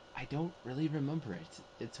 I don't really remember it.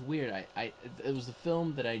 It's weird. It was a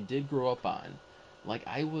film that I did grow up on. Like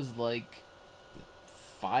I was like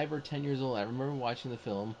 5 or 10 years old. I remember watching the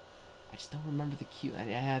film. I just don't remember the cue. I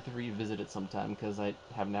had to revisit it sometime because I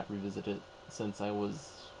have not revisited it since I was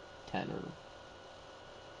 10 or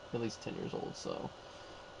at least 10 years old. So Well,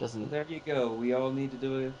 doesn't. there you go. We all need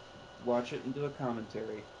to watch it and do a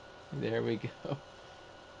commentary. There we go.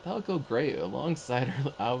 That'll go great alongside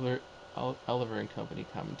our Oliver and Company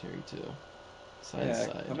commentary too. Side to Yeah,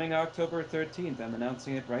 side. coming October 13th. I'm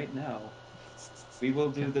announcing it right now. We will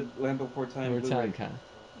do the Land Before Time More Blu-ray time con.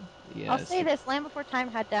 commentary. I'll Yes, say this: Land Before Time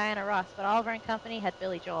had Diana Ross, but Oliver and Company had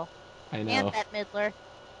Billy Joel I and know. Bette Midler.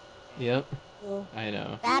 Yep, I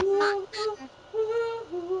know. That my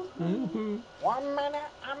 1 minute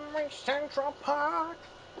I'm in Central Park,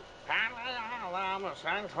 and I'm in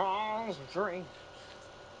Central Street.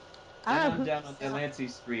 I And don't know I'm who down on sang. Delancey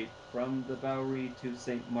Street. From the Bowery to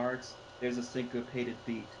St. Mark's, there's a syncopated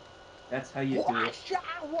beat. That's how you do Why it. should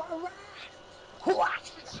I worry? Why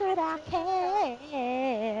should I Should I care?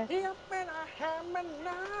 care? You better have me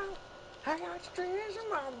now. I got streets in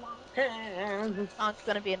my pocket. This song's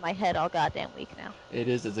gonna be in my head all goddamn week now. It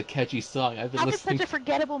is. It's a catchy song. I've been How could such listening. a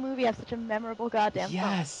forgettable movie have such a memorable goddamn song?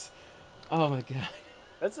 Yes. Oh my god.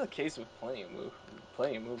 That's the case with plenty of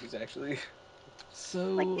movies actually. Like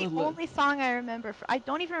So the only song I remember, I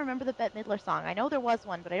don't even remember the Bette Midler song. I know there was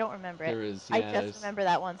one, but I don't remember it. there is. I Yeah. just remember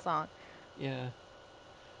that one song. Yeah.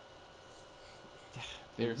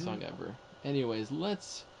 Favorite Mm-hmm. song ever. Anyways,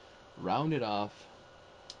 let's round it off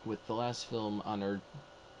with the last film on our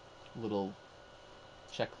little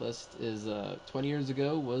checklist. Is 20 years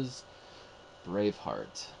ago was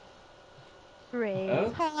Braveheart. Oh.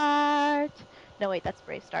 Braveheart. No, wait, that's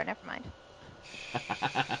Brave Star. Never mind.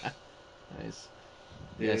 Nice.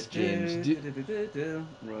 Do, Yes, James. do, do, do, do, do, do.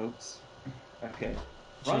 Ropes. Okay.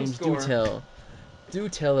 Run James, do score. tell. Do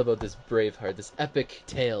tell about this Braveheart, this epic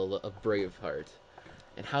tale of Braveheart,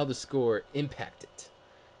 and how the score impacted,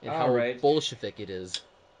 and All how right. Bolshevik it is.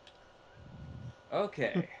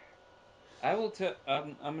 Okay. I will tell.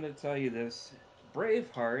 I'm going to tell you this.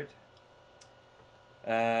 Braveheart.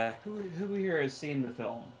 Who here has seen the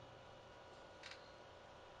film?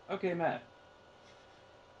 Okay, Matt.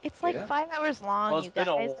 It's like Jada. 5 hours long, Well, it's you been guys.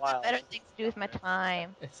 a I got while better since things to I do with saw my it.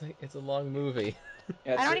 time. It's a long movie.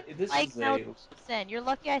 Yeah, I don't even this like is Mel a. Gibson. You're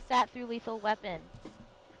lucky I sat through Lethal Weapon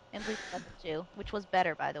and Lethal Weapon 2, which was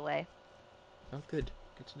better, by the way. Oh, good.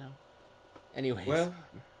 Good to know. Anyways, Well,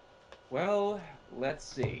 well. Let's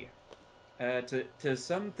see. To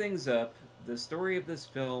sum things up, the story of this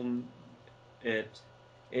film it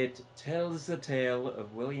it tells the tale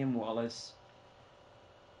of William Wallace,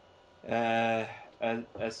 uh,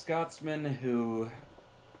 a Scotsman who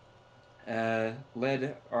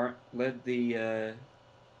led the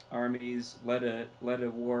armies, led a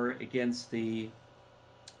war against the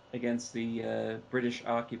British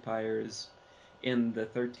occupiers in the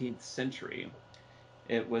 13th century.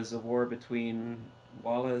 It was a war between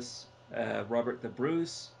Wallace, Robert the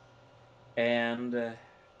Bruce, and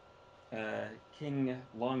King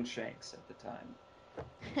Longshanks at the time.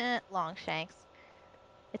 Longshanks.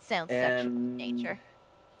 It sounds sexual in And nature.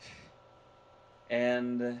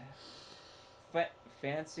 and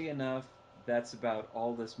fancy enough, that's about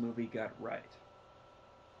all this movie got right.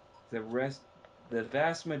 The rest, the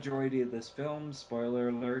vast majority of this film, spoiler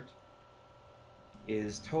alert,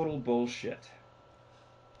 is total bullshit.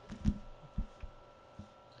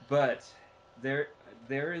 But there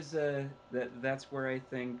is that's where I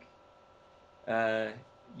think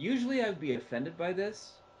usually I'd be offended by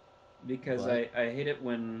this because But I hate it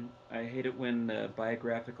when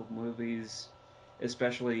biographical movies,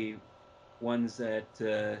 especially ones that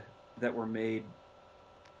were made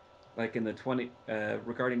like in the 20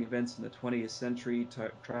 regarding events in the 20th century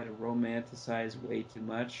try to romanticize way too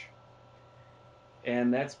much.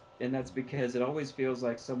 And that's because it always feels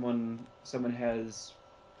like someone has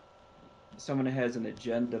an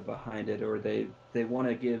agenda behind it, or they want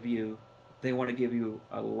to give you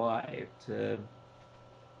a lie to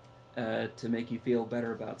make you feel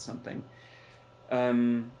better about something.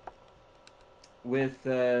 Um, with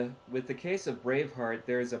the case of Braveheart,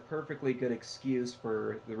 there's a perfectly good excuse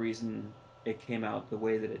for the reason it came out the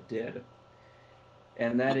way that it did,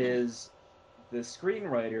 and that is the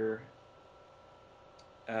screenwriter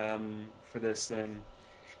for this thing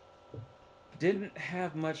didn't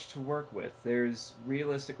have much to work with. There's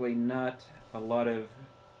realistically not a lot of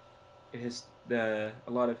a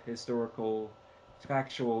lot of historical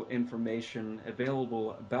factual information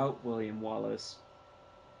available about William Wallace,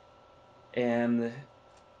 and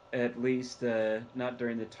at least not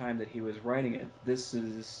during the time that he was writing it. This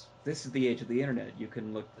is the age of the internet. You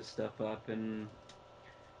can look this stuff up and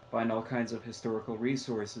find all kinds of historical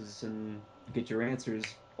resources and get your answers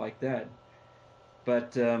like that.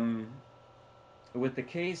 But with the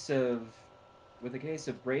case of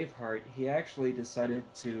Braveheart, he actually decided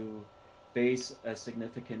to base a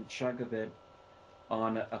significant chunk of it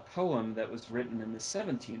on a poem that was written in the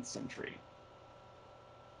 17th century.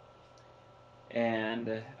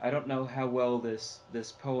 And I don't know how well this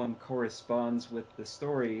poem corresponds with the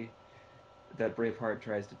story that Braveheart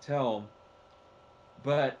tries to tell,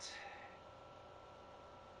 but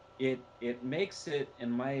it makes it,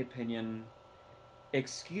 in my opinion,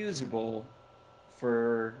 excusable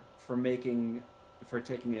for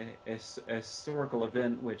taking a historical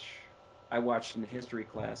event which I watched in the history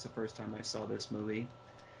class the first time I saw this movie.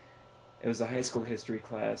 It was a high school history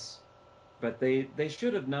class, but they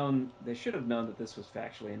should have known that this was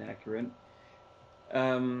factually inaccurate.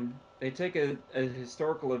 They take a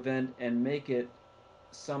historical event and make it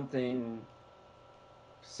something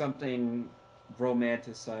something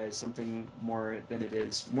romanticized, something more than it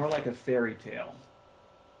is, more like a fairy tale.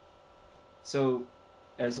 So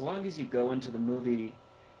as long as you go into the movie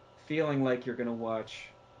feeling like you're going to watch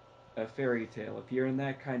a fairy tale, if you're in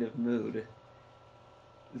that kind of mood,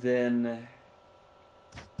 then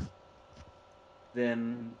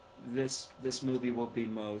this movie will be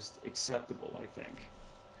most acceptable, I think.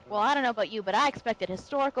 Well, I don't know about you, but I expected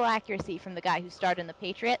historical accuracy from the guy who starred in The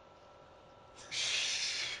Patriot,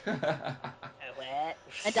 What?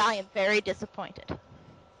 and I am very disappointed.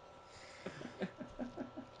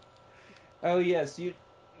 Oh yes, you.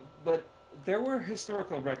 But there were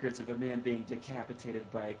historical records of a man being decapitated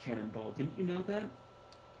by a cannonball. Didn't you know that?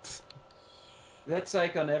 That's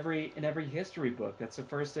like on in every history book. That's the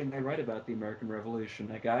first thing they write about the American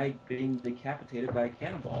Revolution: a guy being decapitated by a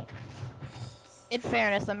cannonball. In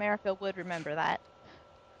fairness, America would remember that.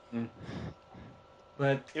 Mm.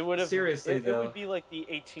 But It would have. seriously, It would though, be like the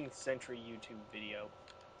 18th century YouTube video.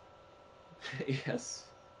 yes,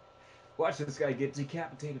 watch this guy get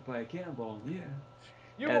decapitated by a cannonball. Yeah,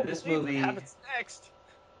 You won't this believe what movie. happens next.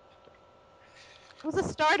 It was the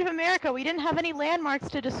start of America. We didn't have any landmarks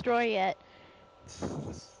to destroy yet.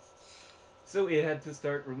 So we had to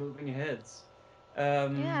start removing heads.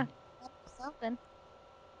 Yeah, Um, something.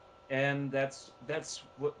 and that's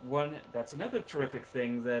another terrific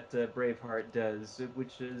thing that Braveheart does,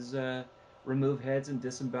 which is remove heads and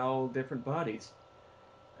disembowel different bodies.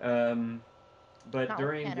 Um, but Not with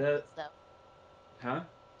during the cannonballs, though. huh?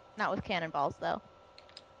 Not with cannonballs, though.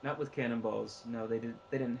 Not with cannonballs. No, they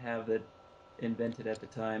didn't have it invented at the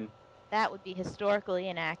time. That would be historically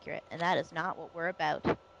inaccurate, and that is not what we're about.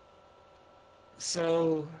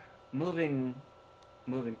 So moving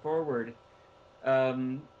forward,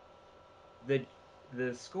 um, the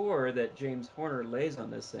the score that James Horner lays on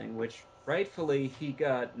this thing, which rightfully he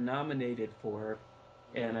got nominated for,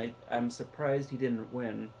 and I'm surprised he didn't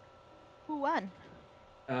win. Who won?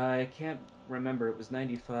 I can't remember. It was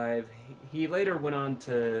 95. He later went on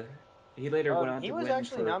to He was win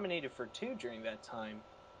actually for nominated for two during that time.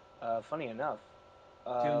 Funny enough.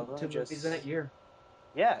 Two Let me two movies that just. year.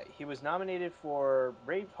 Yeah, he was nominated for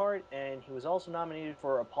Braveheart, and he was also nominated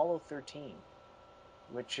for Apollo 13,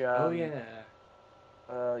 which Oh yeah.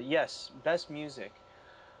 yes, best music.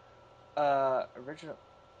 Original.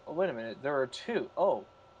 Oh, wait a minute, there are two. Oh,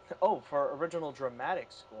 oh, for original dramatic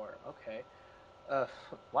score. Okay. Uh,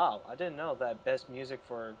 wow, I didn't know that best music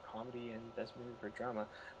for comedy and best music for drama.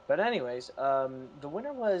 But anyways, the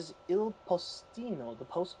winner was Il Postino, the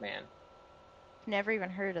postman. Never even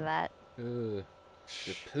heard of that. Ugh.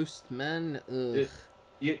 The Postman. Ugh.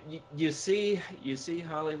 It, you see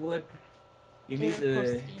Hollywood. You need Il to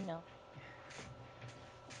Postino.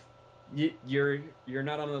 you're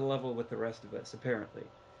not on the level with the rest of us apparently.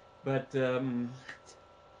 But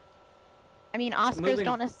I mean, Oscars moving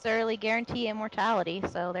don't necessarily guarantee immortality,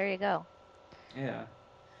 so there you go. yeah.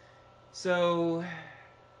 So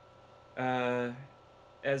uh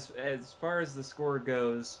as far as the score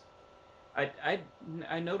goes,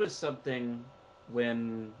 I noticed something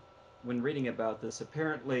when reading about this.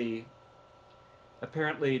 Apparently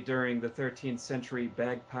during the 13th century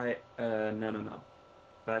bagpipe no.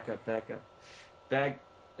 Back up. Bag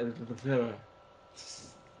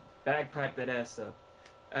bagpipe that ass up.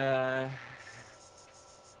 Uh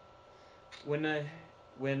when uh,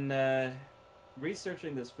 when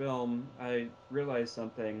researching this film, I realized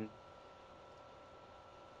something.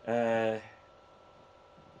 Uh,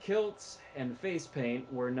 Kilts and face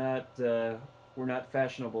paint were not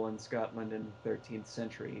fashionable in Scotland in the 13th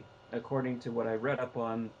century. According to what I read up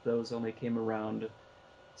on, those only came around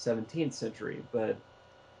 17th century. But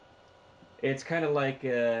it's kind of like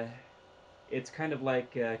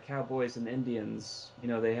cowboys and Indians. You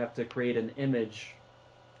know, they have to create an image.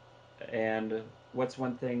 And what's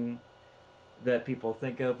one thing that people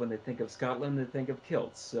think of when they think of Scotland? They think of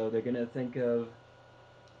kilts. So they're going to think of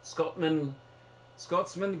Scotland,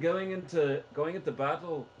 Scotsmen going into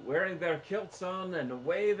battle, wearing their kilts on and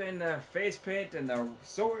waving their face paint and their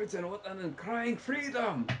swords and whatnot, and crying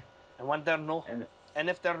freedom. And when they're no, And and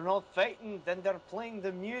if they're not fighting, then they're playing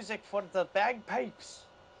the music for the bagpipes.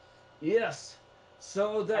 yes,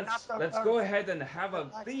 so And after let's they're go ahead and fighting, have a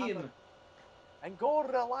relax, theme. and go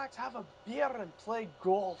relax, have a beer, and play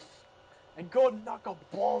golf, and go knock a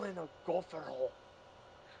ball in a golfer hole.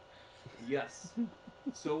 Yes.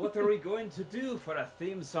 So what are we going to do for a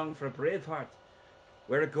theme song for Braveheart?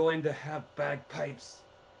 We're going to have bagpipes.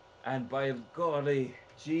 And by golly,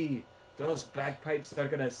 gee, those bagpipes are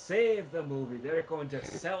going to save the movie. They're going to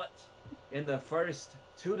sell it in the first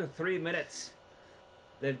 2 to 3 minutes.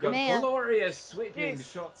 They've got Man, glorious sweeping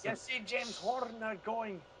Yes, shots you of. see James Horner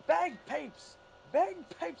going bagpipes,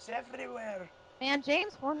 bagpipes everywhere. man,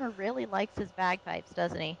 James Horner really likes his bagpipes,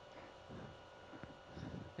 doesn't he?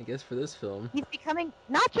 I guess for this film. He's becoming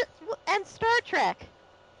not just and Star Trek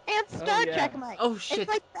and Oh, Star Trek, yeah. Mike. Oh It's shit!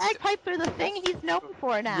 like bagpipes are the thing That's he's known true.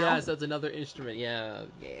 for now. Yes, that's another instrument. Yeah,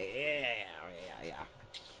 yeah.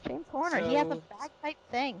 James Horner, he has a So, bagpipe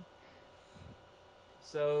thing.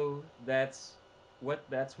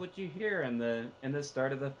 that's what you hear in the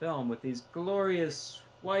start of the film with these glorious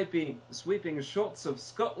sweeping shots of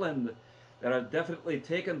Scotland that are definitely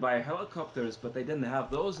taken by helicopters, but they didn't have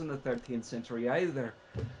those in the 13th century either.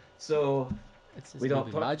 So It's we this don't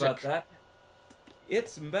movie talk about magic. that.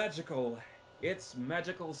 It's magical. It's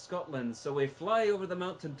magical Scotland. So we fly over the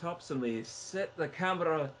mountain tops and we set the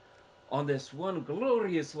camera on this one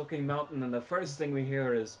glorious looking mountain, and the first thing we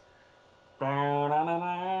hear is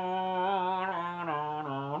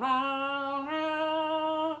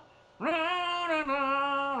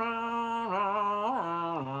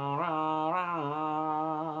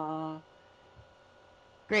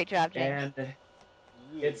Great job, James. and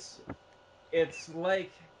Yeah. it's it's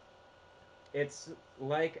like it's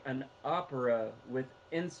like an opera with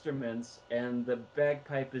instruments, and the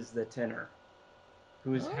bagpipe is the tenor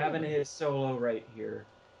who's having Oh, his solo right here.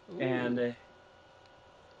 And ooh.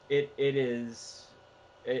 it is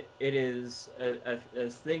it is a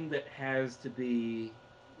thing that has to be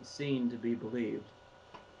seen to be believed.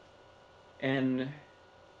 And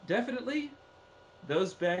definitely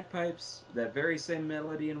those bagpipes, that very same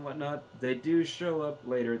melody and whatnot, they do show up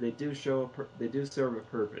later. They do serve a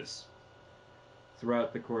purpose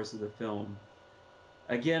throughout the course of the film.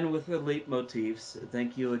 Again with the leitmotifs.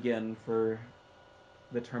 Thank you again for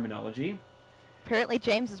the terminology. Apparently,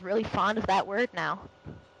 James is really fond of that word now.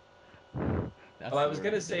 Well, That's I the was word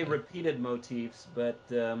going to of the say day. repeated motifs, but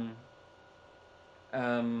um,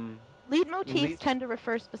 Lead motifs lead, tend to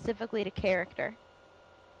refer specifically to character.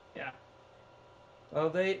 yeah. Well,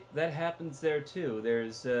 they that happens there too.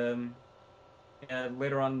 There's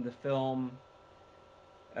later on in the film,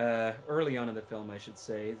 early on in the film, I should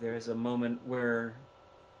say, there's a moment where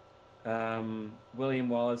William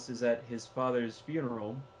Wallace is at his father's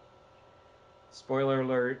funeral. Spoiler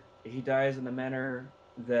alert, he dies in a manner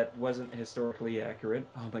that wasn't historically accurate.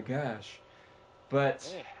 Oh my gosh. But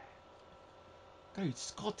Hey, Great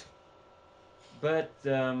Scott. but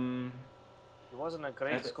he wasn't a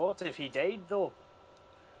great at, Scot if he died, though.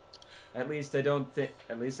 at least I don't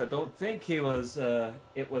think he was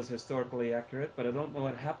it was historically accurate, but I don't know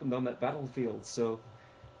what happened on that battlefield, so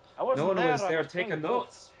I no wasn't one there. was I there was playing taking golf.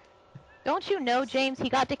 notes. Don't you know, James? He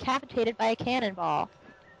got decapitated by a cannonball.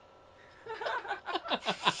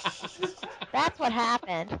 That's what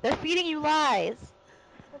happened. They're feeding you lies.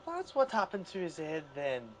 Well, that's what happened to his head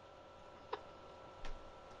then.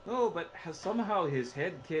 No, but somehow his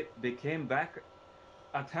head kit became back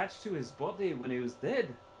attached to his body when he was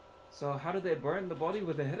dead. So how did they burn the body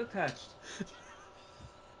with the head attached?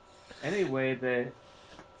 Anyway,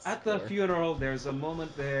 at the Score. funeral, there's a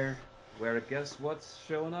moment there where guess what's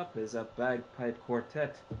showing up is a bagpipe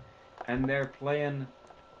quartet, and they're playing.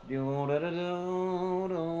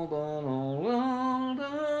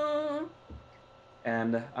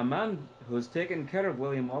 And a man who's taken care of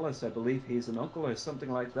William Wallace, I believe he's an uncle or something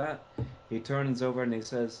like that, he turns over and he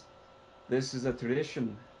says, "This is a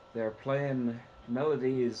tradition. They're playing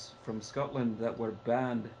melodies from Scotland that were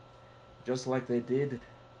banned, just like they did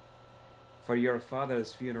for your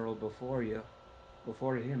father's funeral before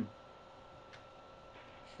him."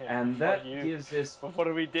 Yeah, And before that you, gives this,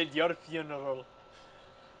 before we did your funeral.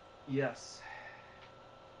 yes.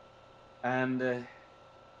 And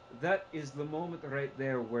that is the moment right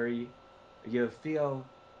there where you feel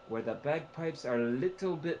where the bagpipes are a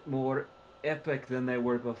little bit more epic than they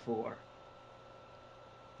were before,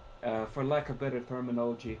 for lack of better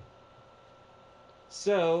terminology.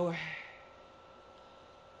 So,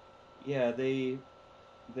 yeah, they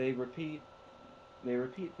repeat they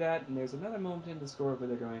repeat that, and there's another moment in the score where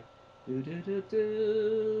they're going do do do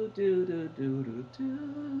do do do do do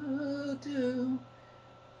do do,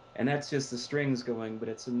 and that's just the strings going, but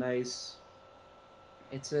it's a nice,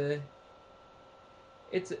 it's a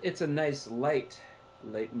it's a nice light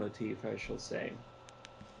leitmotif, I shall say.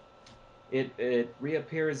 It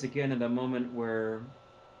reappears again in a moment where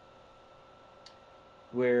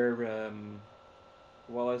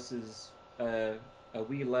Wallace is a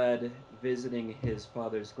wee lad visiting his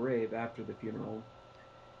father's grave after the funeral,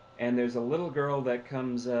 and there's a little girl that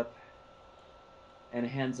comes up and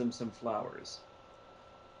hands him some flowers.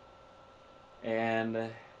 And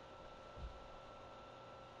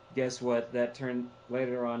guess what? That turned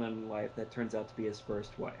later on in life, that turns out to be his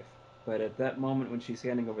first wife. But at that moment when she's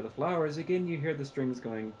handing over the flowers, again you hear the strings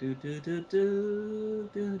going do do do do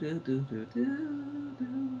do do do do do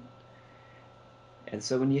do. And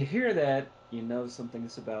so when you hear that, you know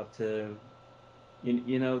something's about to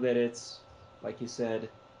you know that it's, like you said,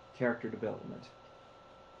 character development.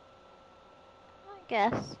 I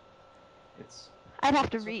guess. It's I'd have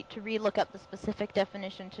to so re-look up the specific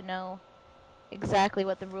definition to know exactly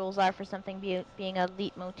what the rules are for something being a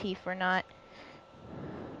leitmotif or not.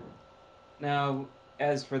 now,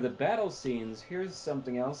 as for the battle scenes, here's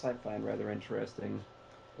something else I find rather interesting.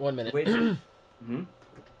 1 The minute. way that hmm?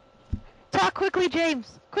 Talk quickly,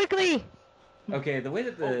 James! Quickly! Okay, the way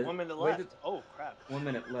that Oh, 1 minute way that left. Oh, crap. 1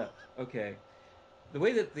 minute left. Okay. The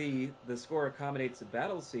way that the score accommodates the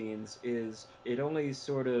battle scenes is it only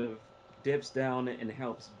sort of dips down and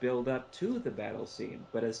helps build up to the battle scene.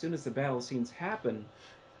 But as soon as the battle scenes happen,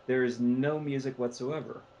 there is no music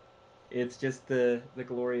whatsoever. It's just the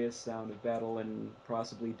glorious sound of battle and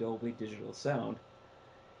possibly Dolby digital sound.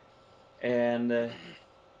 And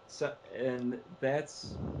and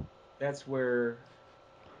that's where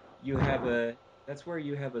you have a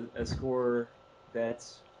score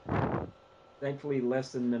that's thankfully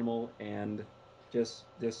less than minimal and just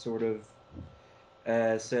sort of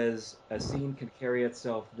says a scene can carry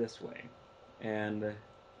itself this way, and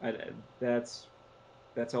that's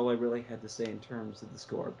all I really had to say in terms of the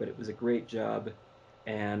score. But it was a great job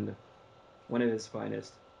and one of his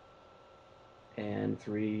finest. And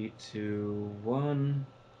three, two, one.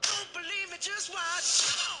 Don't believe me, just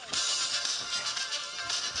watch.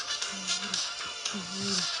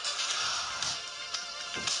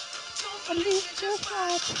 Don't believe me, just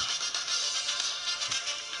watch.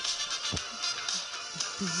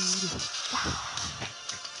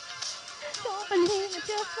 Don't believe me,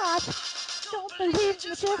 just watch. Don't believe me,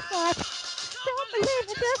 just watch. Don't believe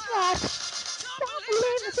me, just watch. Don't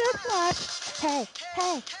believe me, just watch. Hey,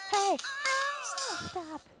 hey, hey. Ow!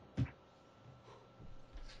 Stop.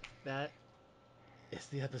 That is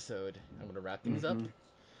the episode. I'm gonna wrap things up. Mm-hmm.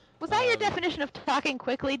 Was that your Um, definition of talking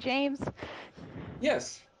quickly, James?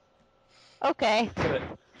 Yes, Okay. but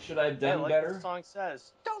Should I have Hey, done like better? the song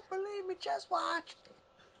says, "Don't believe me, just watch."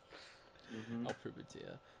 Mm-hmm. I'll prove it to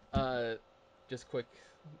you. Just quick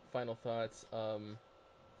final thoughts.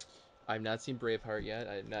 I've not seen Braveheart yet.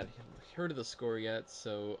 I've not heard of the score yet,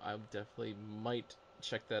 so I definitely might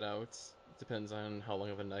check that out. Depends on how long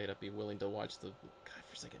of a night I'd be willing to watch the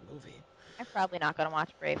godforsaken movie. I'm probably not going to watch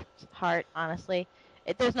Braveheart, honestly.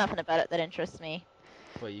 There's nothing about it that interests me.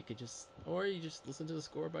 But you could just, or you just listen to the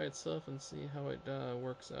score by itself and see how it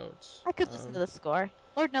works out. I could listen to the score.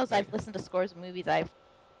 Lord knows I've listened to scores of movies I've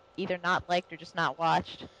either not liked or just not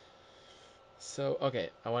watched. So, okay,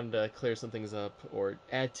 I wanted to clear some things up or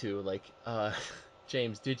add to, like,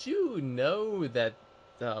 James, did you know that,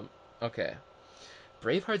 okay,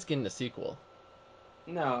 Braveheart's getting a sequel?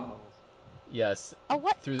 No. Yes.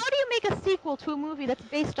 What? Through, How do you make a sequel to a movie that's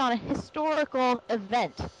based on a historical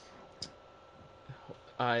event?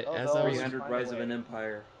 as I was 300 Rise of an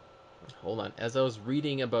Empire. Hold on. As I was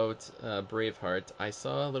reading about Braveheart, I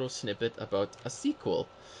saw a little snippet about a sequel.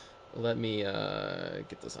 Let me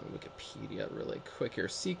get this on Wikipedia really quick here.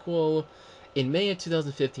 Sequel. In May of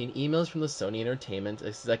 2015, emails from the Sony Entertainment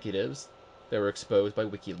executives that were exposed by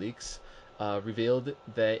WikiLeaks revealed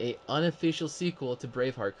that an unofficial sequel to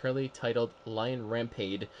Braveheart, currently titled Lion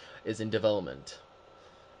Rampage, is in development.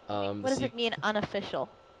 What does it mean, unofficial?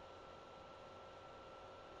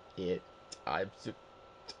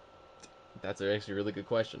 That's actually a really good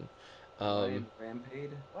question. Lion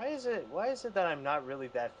Rampage? Why is it that I'm not really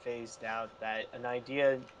that phased out that an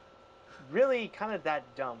idea really kind of that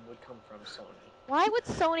dumb would come from Sony? Why would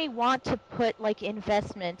Sony want to put like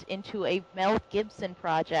investment into a Mel Gibson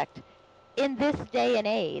project in this day and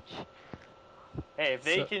age? Hey,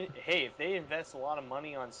 if they invest a lot of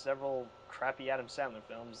money on several crappy Adam Sandler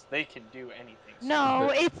films, they can do anything.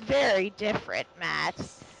 No, it's very different, Matt.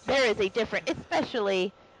 There is a different,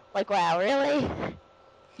 especially like, wow, really?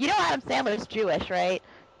 You know Adam Sandler's Jewish, right?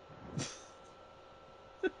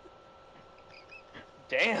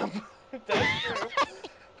 Damn, that's true.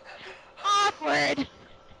 Awkward.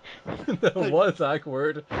 That was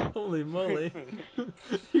awkward. Holy moly!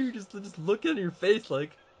 You just look at your face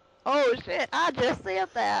like. Oh shit! I just said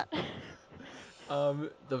that.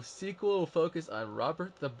 The sequel will focus on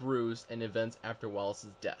Robert the Bruce and events after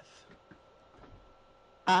Wallace's death.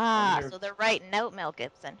 So they're writing out Mel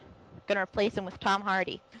Gibson. Gonna replace him with Tom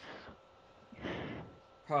Hardy.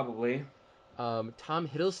 Probably. Tom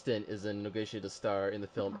Hiddleston is in negotiated to star in the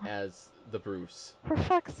film as the Bruce. For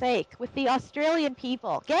fuck's sake, with the Australian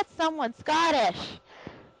people, get someone Scottish.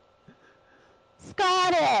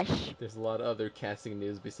 Scottish. There's a lot of other casting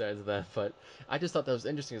news besides that, but I just thought that was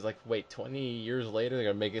interesting. It's like, wait, 20 years later they're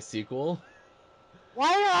gonna make a sequel?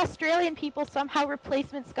 Why are Australian people somehow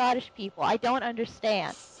replacement Scottish people? I don't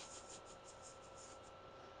understand.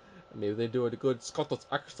 Maybe they do a good Scottish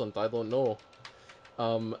accent. I don't know.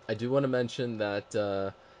 I do want to mention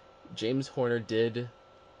that James Horner did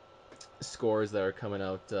scores that are coming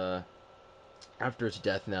out after his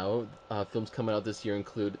death now. Films coming out this year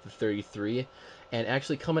include The 33, and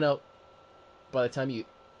actually coming out by the time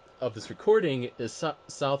of this recording is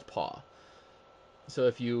Southpaw. So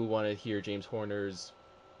if you want to hear James Horner's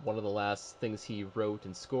one of the last things he wrote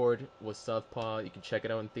and scored was Southpaw, you can check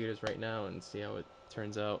it out in theaters right now and see how it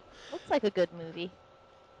turns out. Looks like a good movie.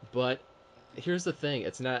 But here's the thing,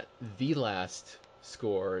 it's not the last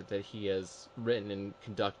score that he has written and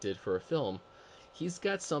conducted for a film. He's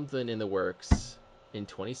got something in the works in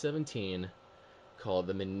 2017 called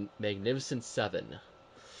The Magnificent Seven.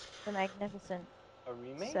 The Magnificent A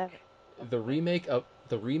remake? Seven. The remake of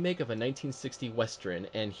a 1960 western,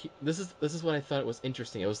 and this is what I thought was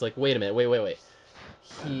interesting. I was like, wait a minute, wait.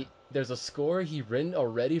 There's a score he written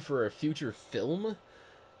already for a future film.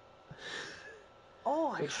 Oh,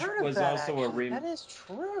 I've Which heard of was that. also Actually, that is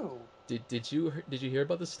true. Did you hear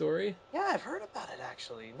about the story? Yeah, I've heard about it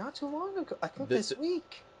actually. Not too long ago. I think This this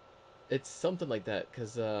week. It's something like that,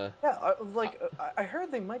 because I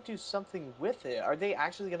heard they might do something with it. Are they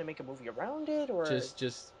actually going to make a movie around it, or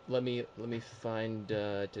just let me find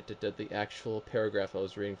the actual paragraph I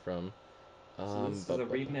was reading from. So this is a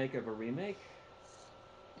remake of a remake?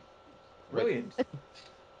 Wait. Brilliant.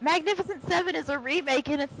 Magnificent Seven is a remake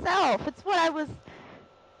in itself. It's what I was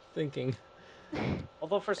thinking.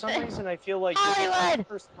 Although for some reason I feel like this is not Hollywood! the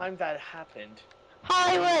first time that happened.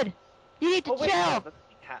 Hollywood! You need to Oh wait, chill. yeah, the thing.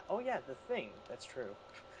 Yeah, the thing. That's true.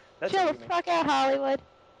 That's Chill a the remake. fuck out, Hollywood.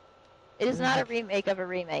 It is not a remake of a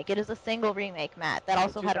remake. It is a single remake, Matt. That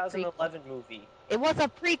also had a prequel. 2011 movie. It was a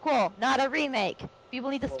prequel, not a remake. People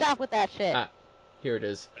need to stop with that shit. Here it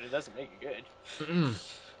is. But it doesn't make it good.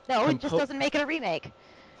 No, it just doesn't make it a remake.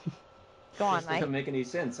 Go on, Just Mike. doesn't make any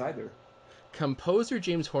sense either. Composer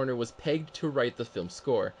James Horner was pegged to write the film's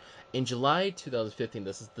score. In July 2015,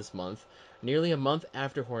 this month, nearly a month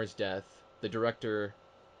after Horner's death, the director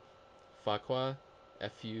Fuqua,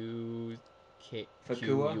 F-U-Q-U-A,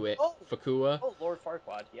 Fuqua, Oh, Lord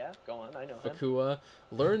Farquaad. Yeah, go on. I know him. Fuqua,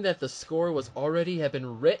 learned that the score was already had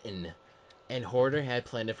been written, and Horner had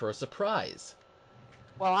planned it for a surprise.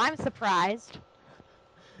 Well, I'm surprised.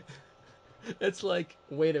 It's like,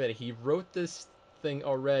 wait a minute, he wrote this thing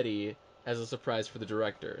already as a surprise for the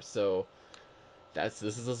director, so this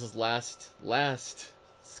is his last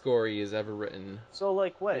score he has ever written. So,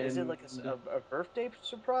 like, what is it, And like a birthday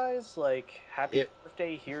surprise? Like, happy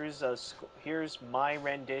birthday! Here's my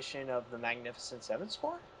rendition of the Magnificent Seven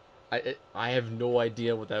score. I have no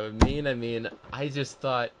idea what that would mean. I mean, I just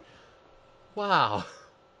thought, wow,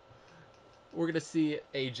 we're gonna see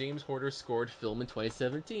a James Horner scored film in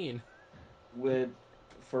 2017.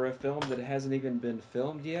 for a film that hasn't even been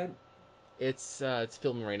filmed yet. It's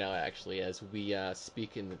filming right now, actually, as we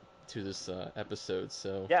speak to this episode.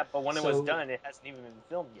 So Yeah, but when it was So done, it hasn't even been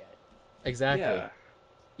filmed yet. exactly, yeah,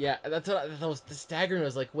 yeah, that's what that was the staggering.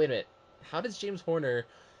 Was like, wait a minute, how does James Horner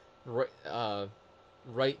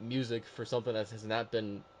write music for something that has not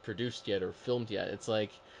been produced yet or filmed yet? It's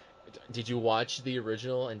like, did you watch the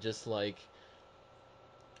original and just like,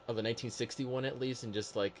 of the 1961 at least, and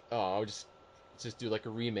just like, oh, I'll just do like a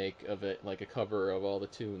remake of it, like a cover of all the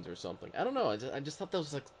tunes or something. I don't know. I just thought that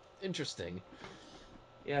was like interesting.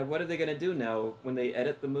 yeah. What are they gonna do now when they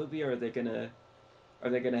edit the movie? Are they gonna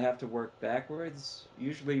have to work backwards?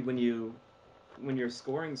 Usually, when you're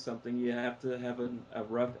scoring something, you have to have a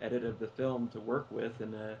rough edit of the film to work with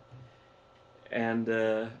and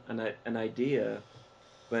an idea.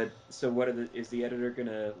 But so is the editor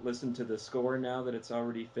gonna listen to the score now that it's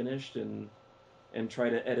already finished and try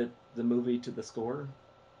to edit the movie to the score?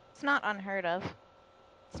 It's not unheard of.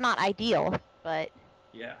 It's not ideal, but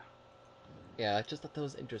Yeah. Yeah, I just thought that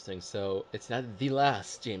was interesting. So it's not the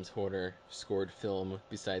last James Horner scored film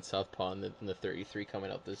besides Southpaw and the 33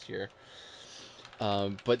 coming out this year.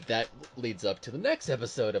 But that leads up to the next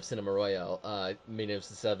episode of Cinema Royale.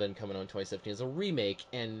 Magnificent 7 coming out in 2017 is a remake.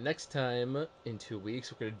 And next time, in 2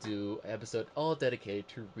 weeks, we're going to do an episode all dedicated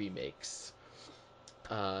to remakes.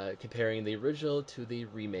 Comparing the original to the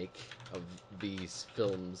remake of these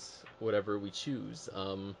films, whatever we choose.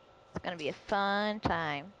 it's gonna be a fun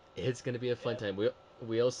time. It's going to be a fun time.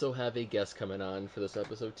 We also have a guest coming on for this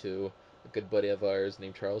episode, too. A good buddy of ours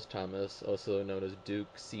named Charles Thomas, also known as Duke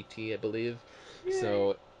CT, I believe.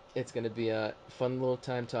 So it's going to be a fun little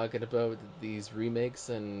time talking about these remakes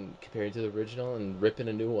and comparing to the original and ripping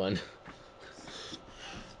a new one.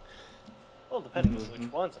 Well, depending on Mm-hmm.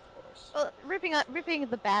 which ones, of course. Well, ripping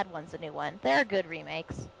the bad one's a new one. There are good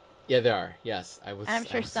remakes. Yeah, there are. Yes, I'm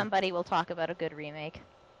sure somebody will talk about a good remake.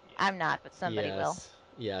 Yeah. I'm not, but somebody will.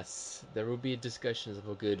 Yes. There will be discussions of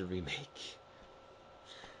a good remake.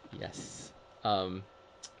 Yes. Um,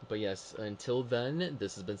 but yes, until then,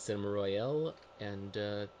 this has been Cinema Royale, and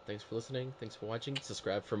thanks for listening. Thanks for watching.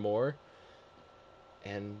 Subscribe for more,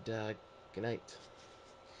 and good night.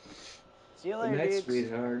 See you Good later, night, dudes.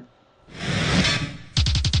 sweetheart.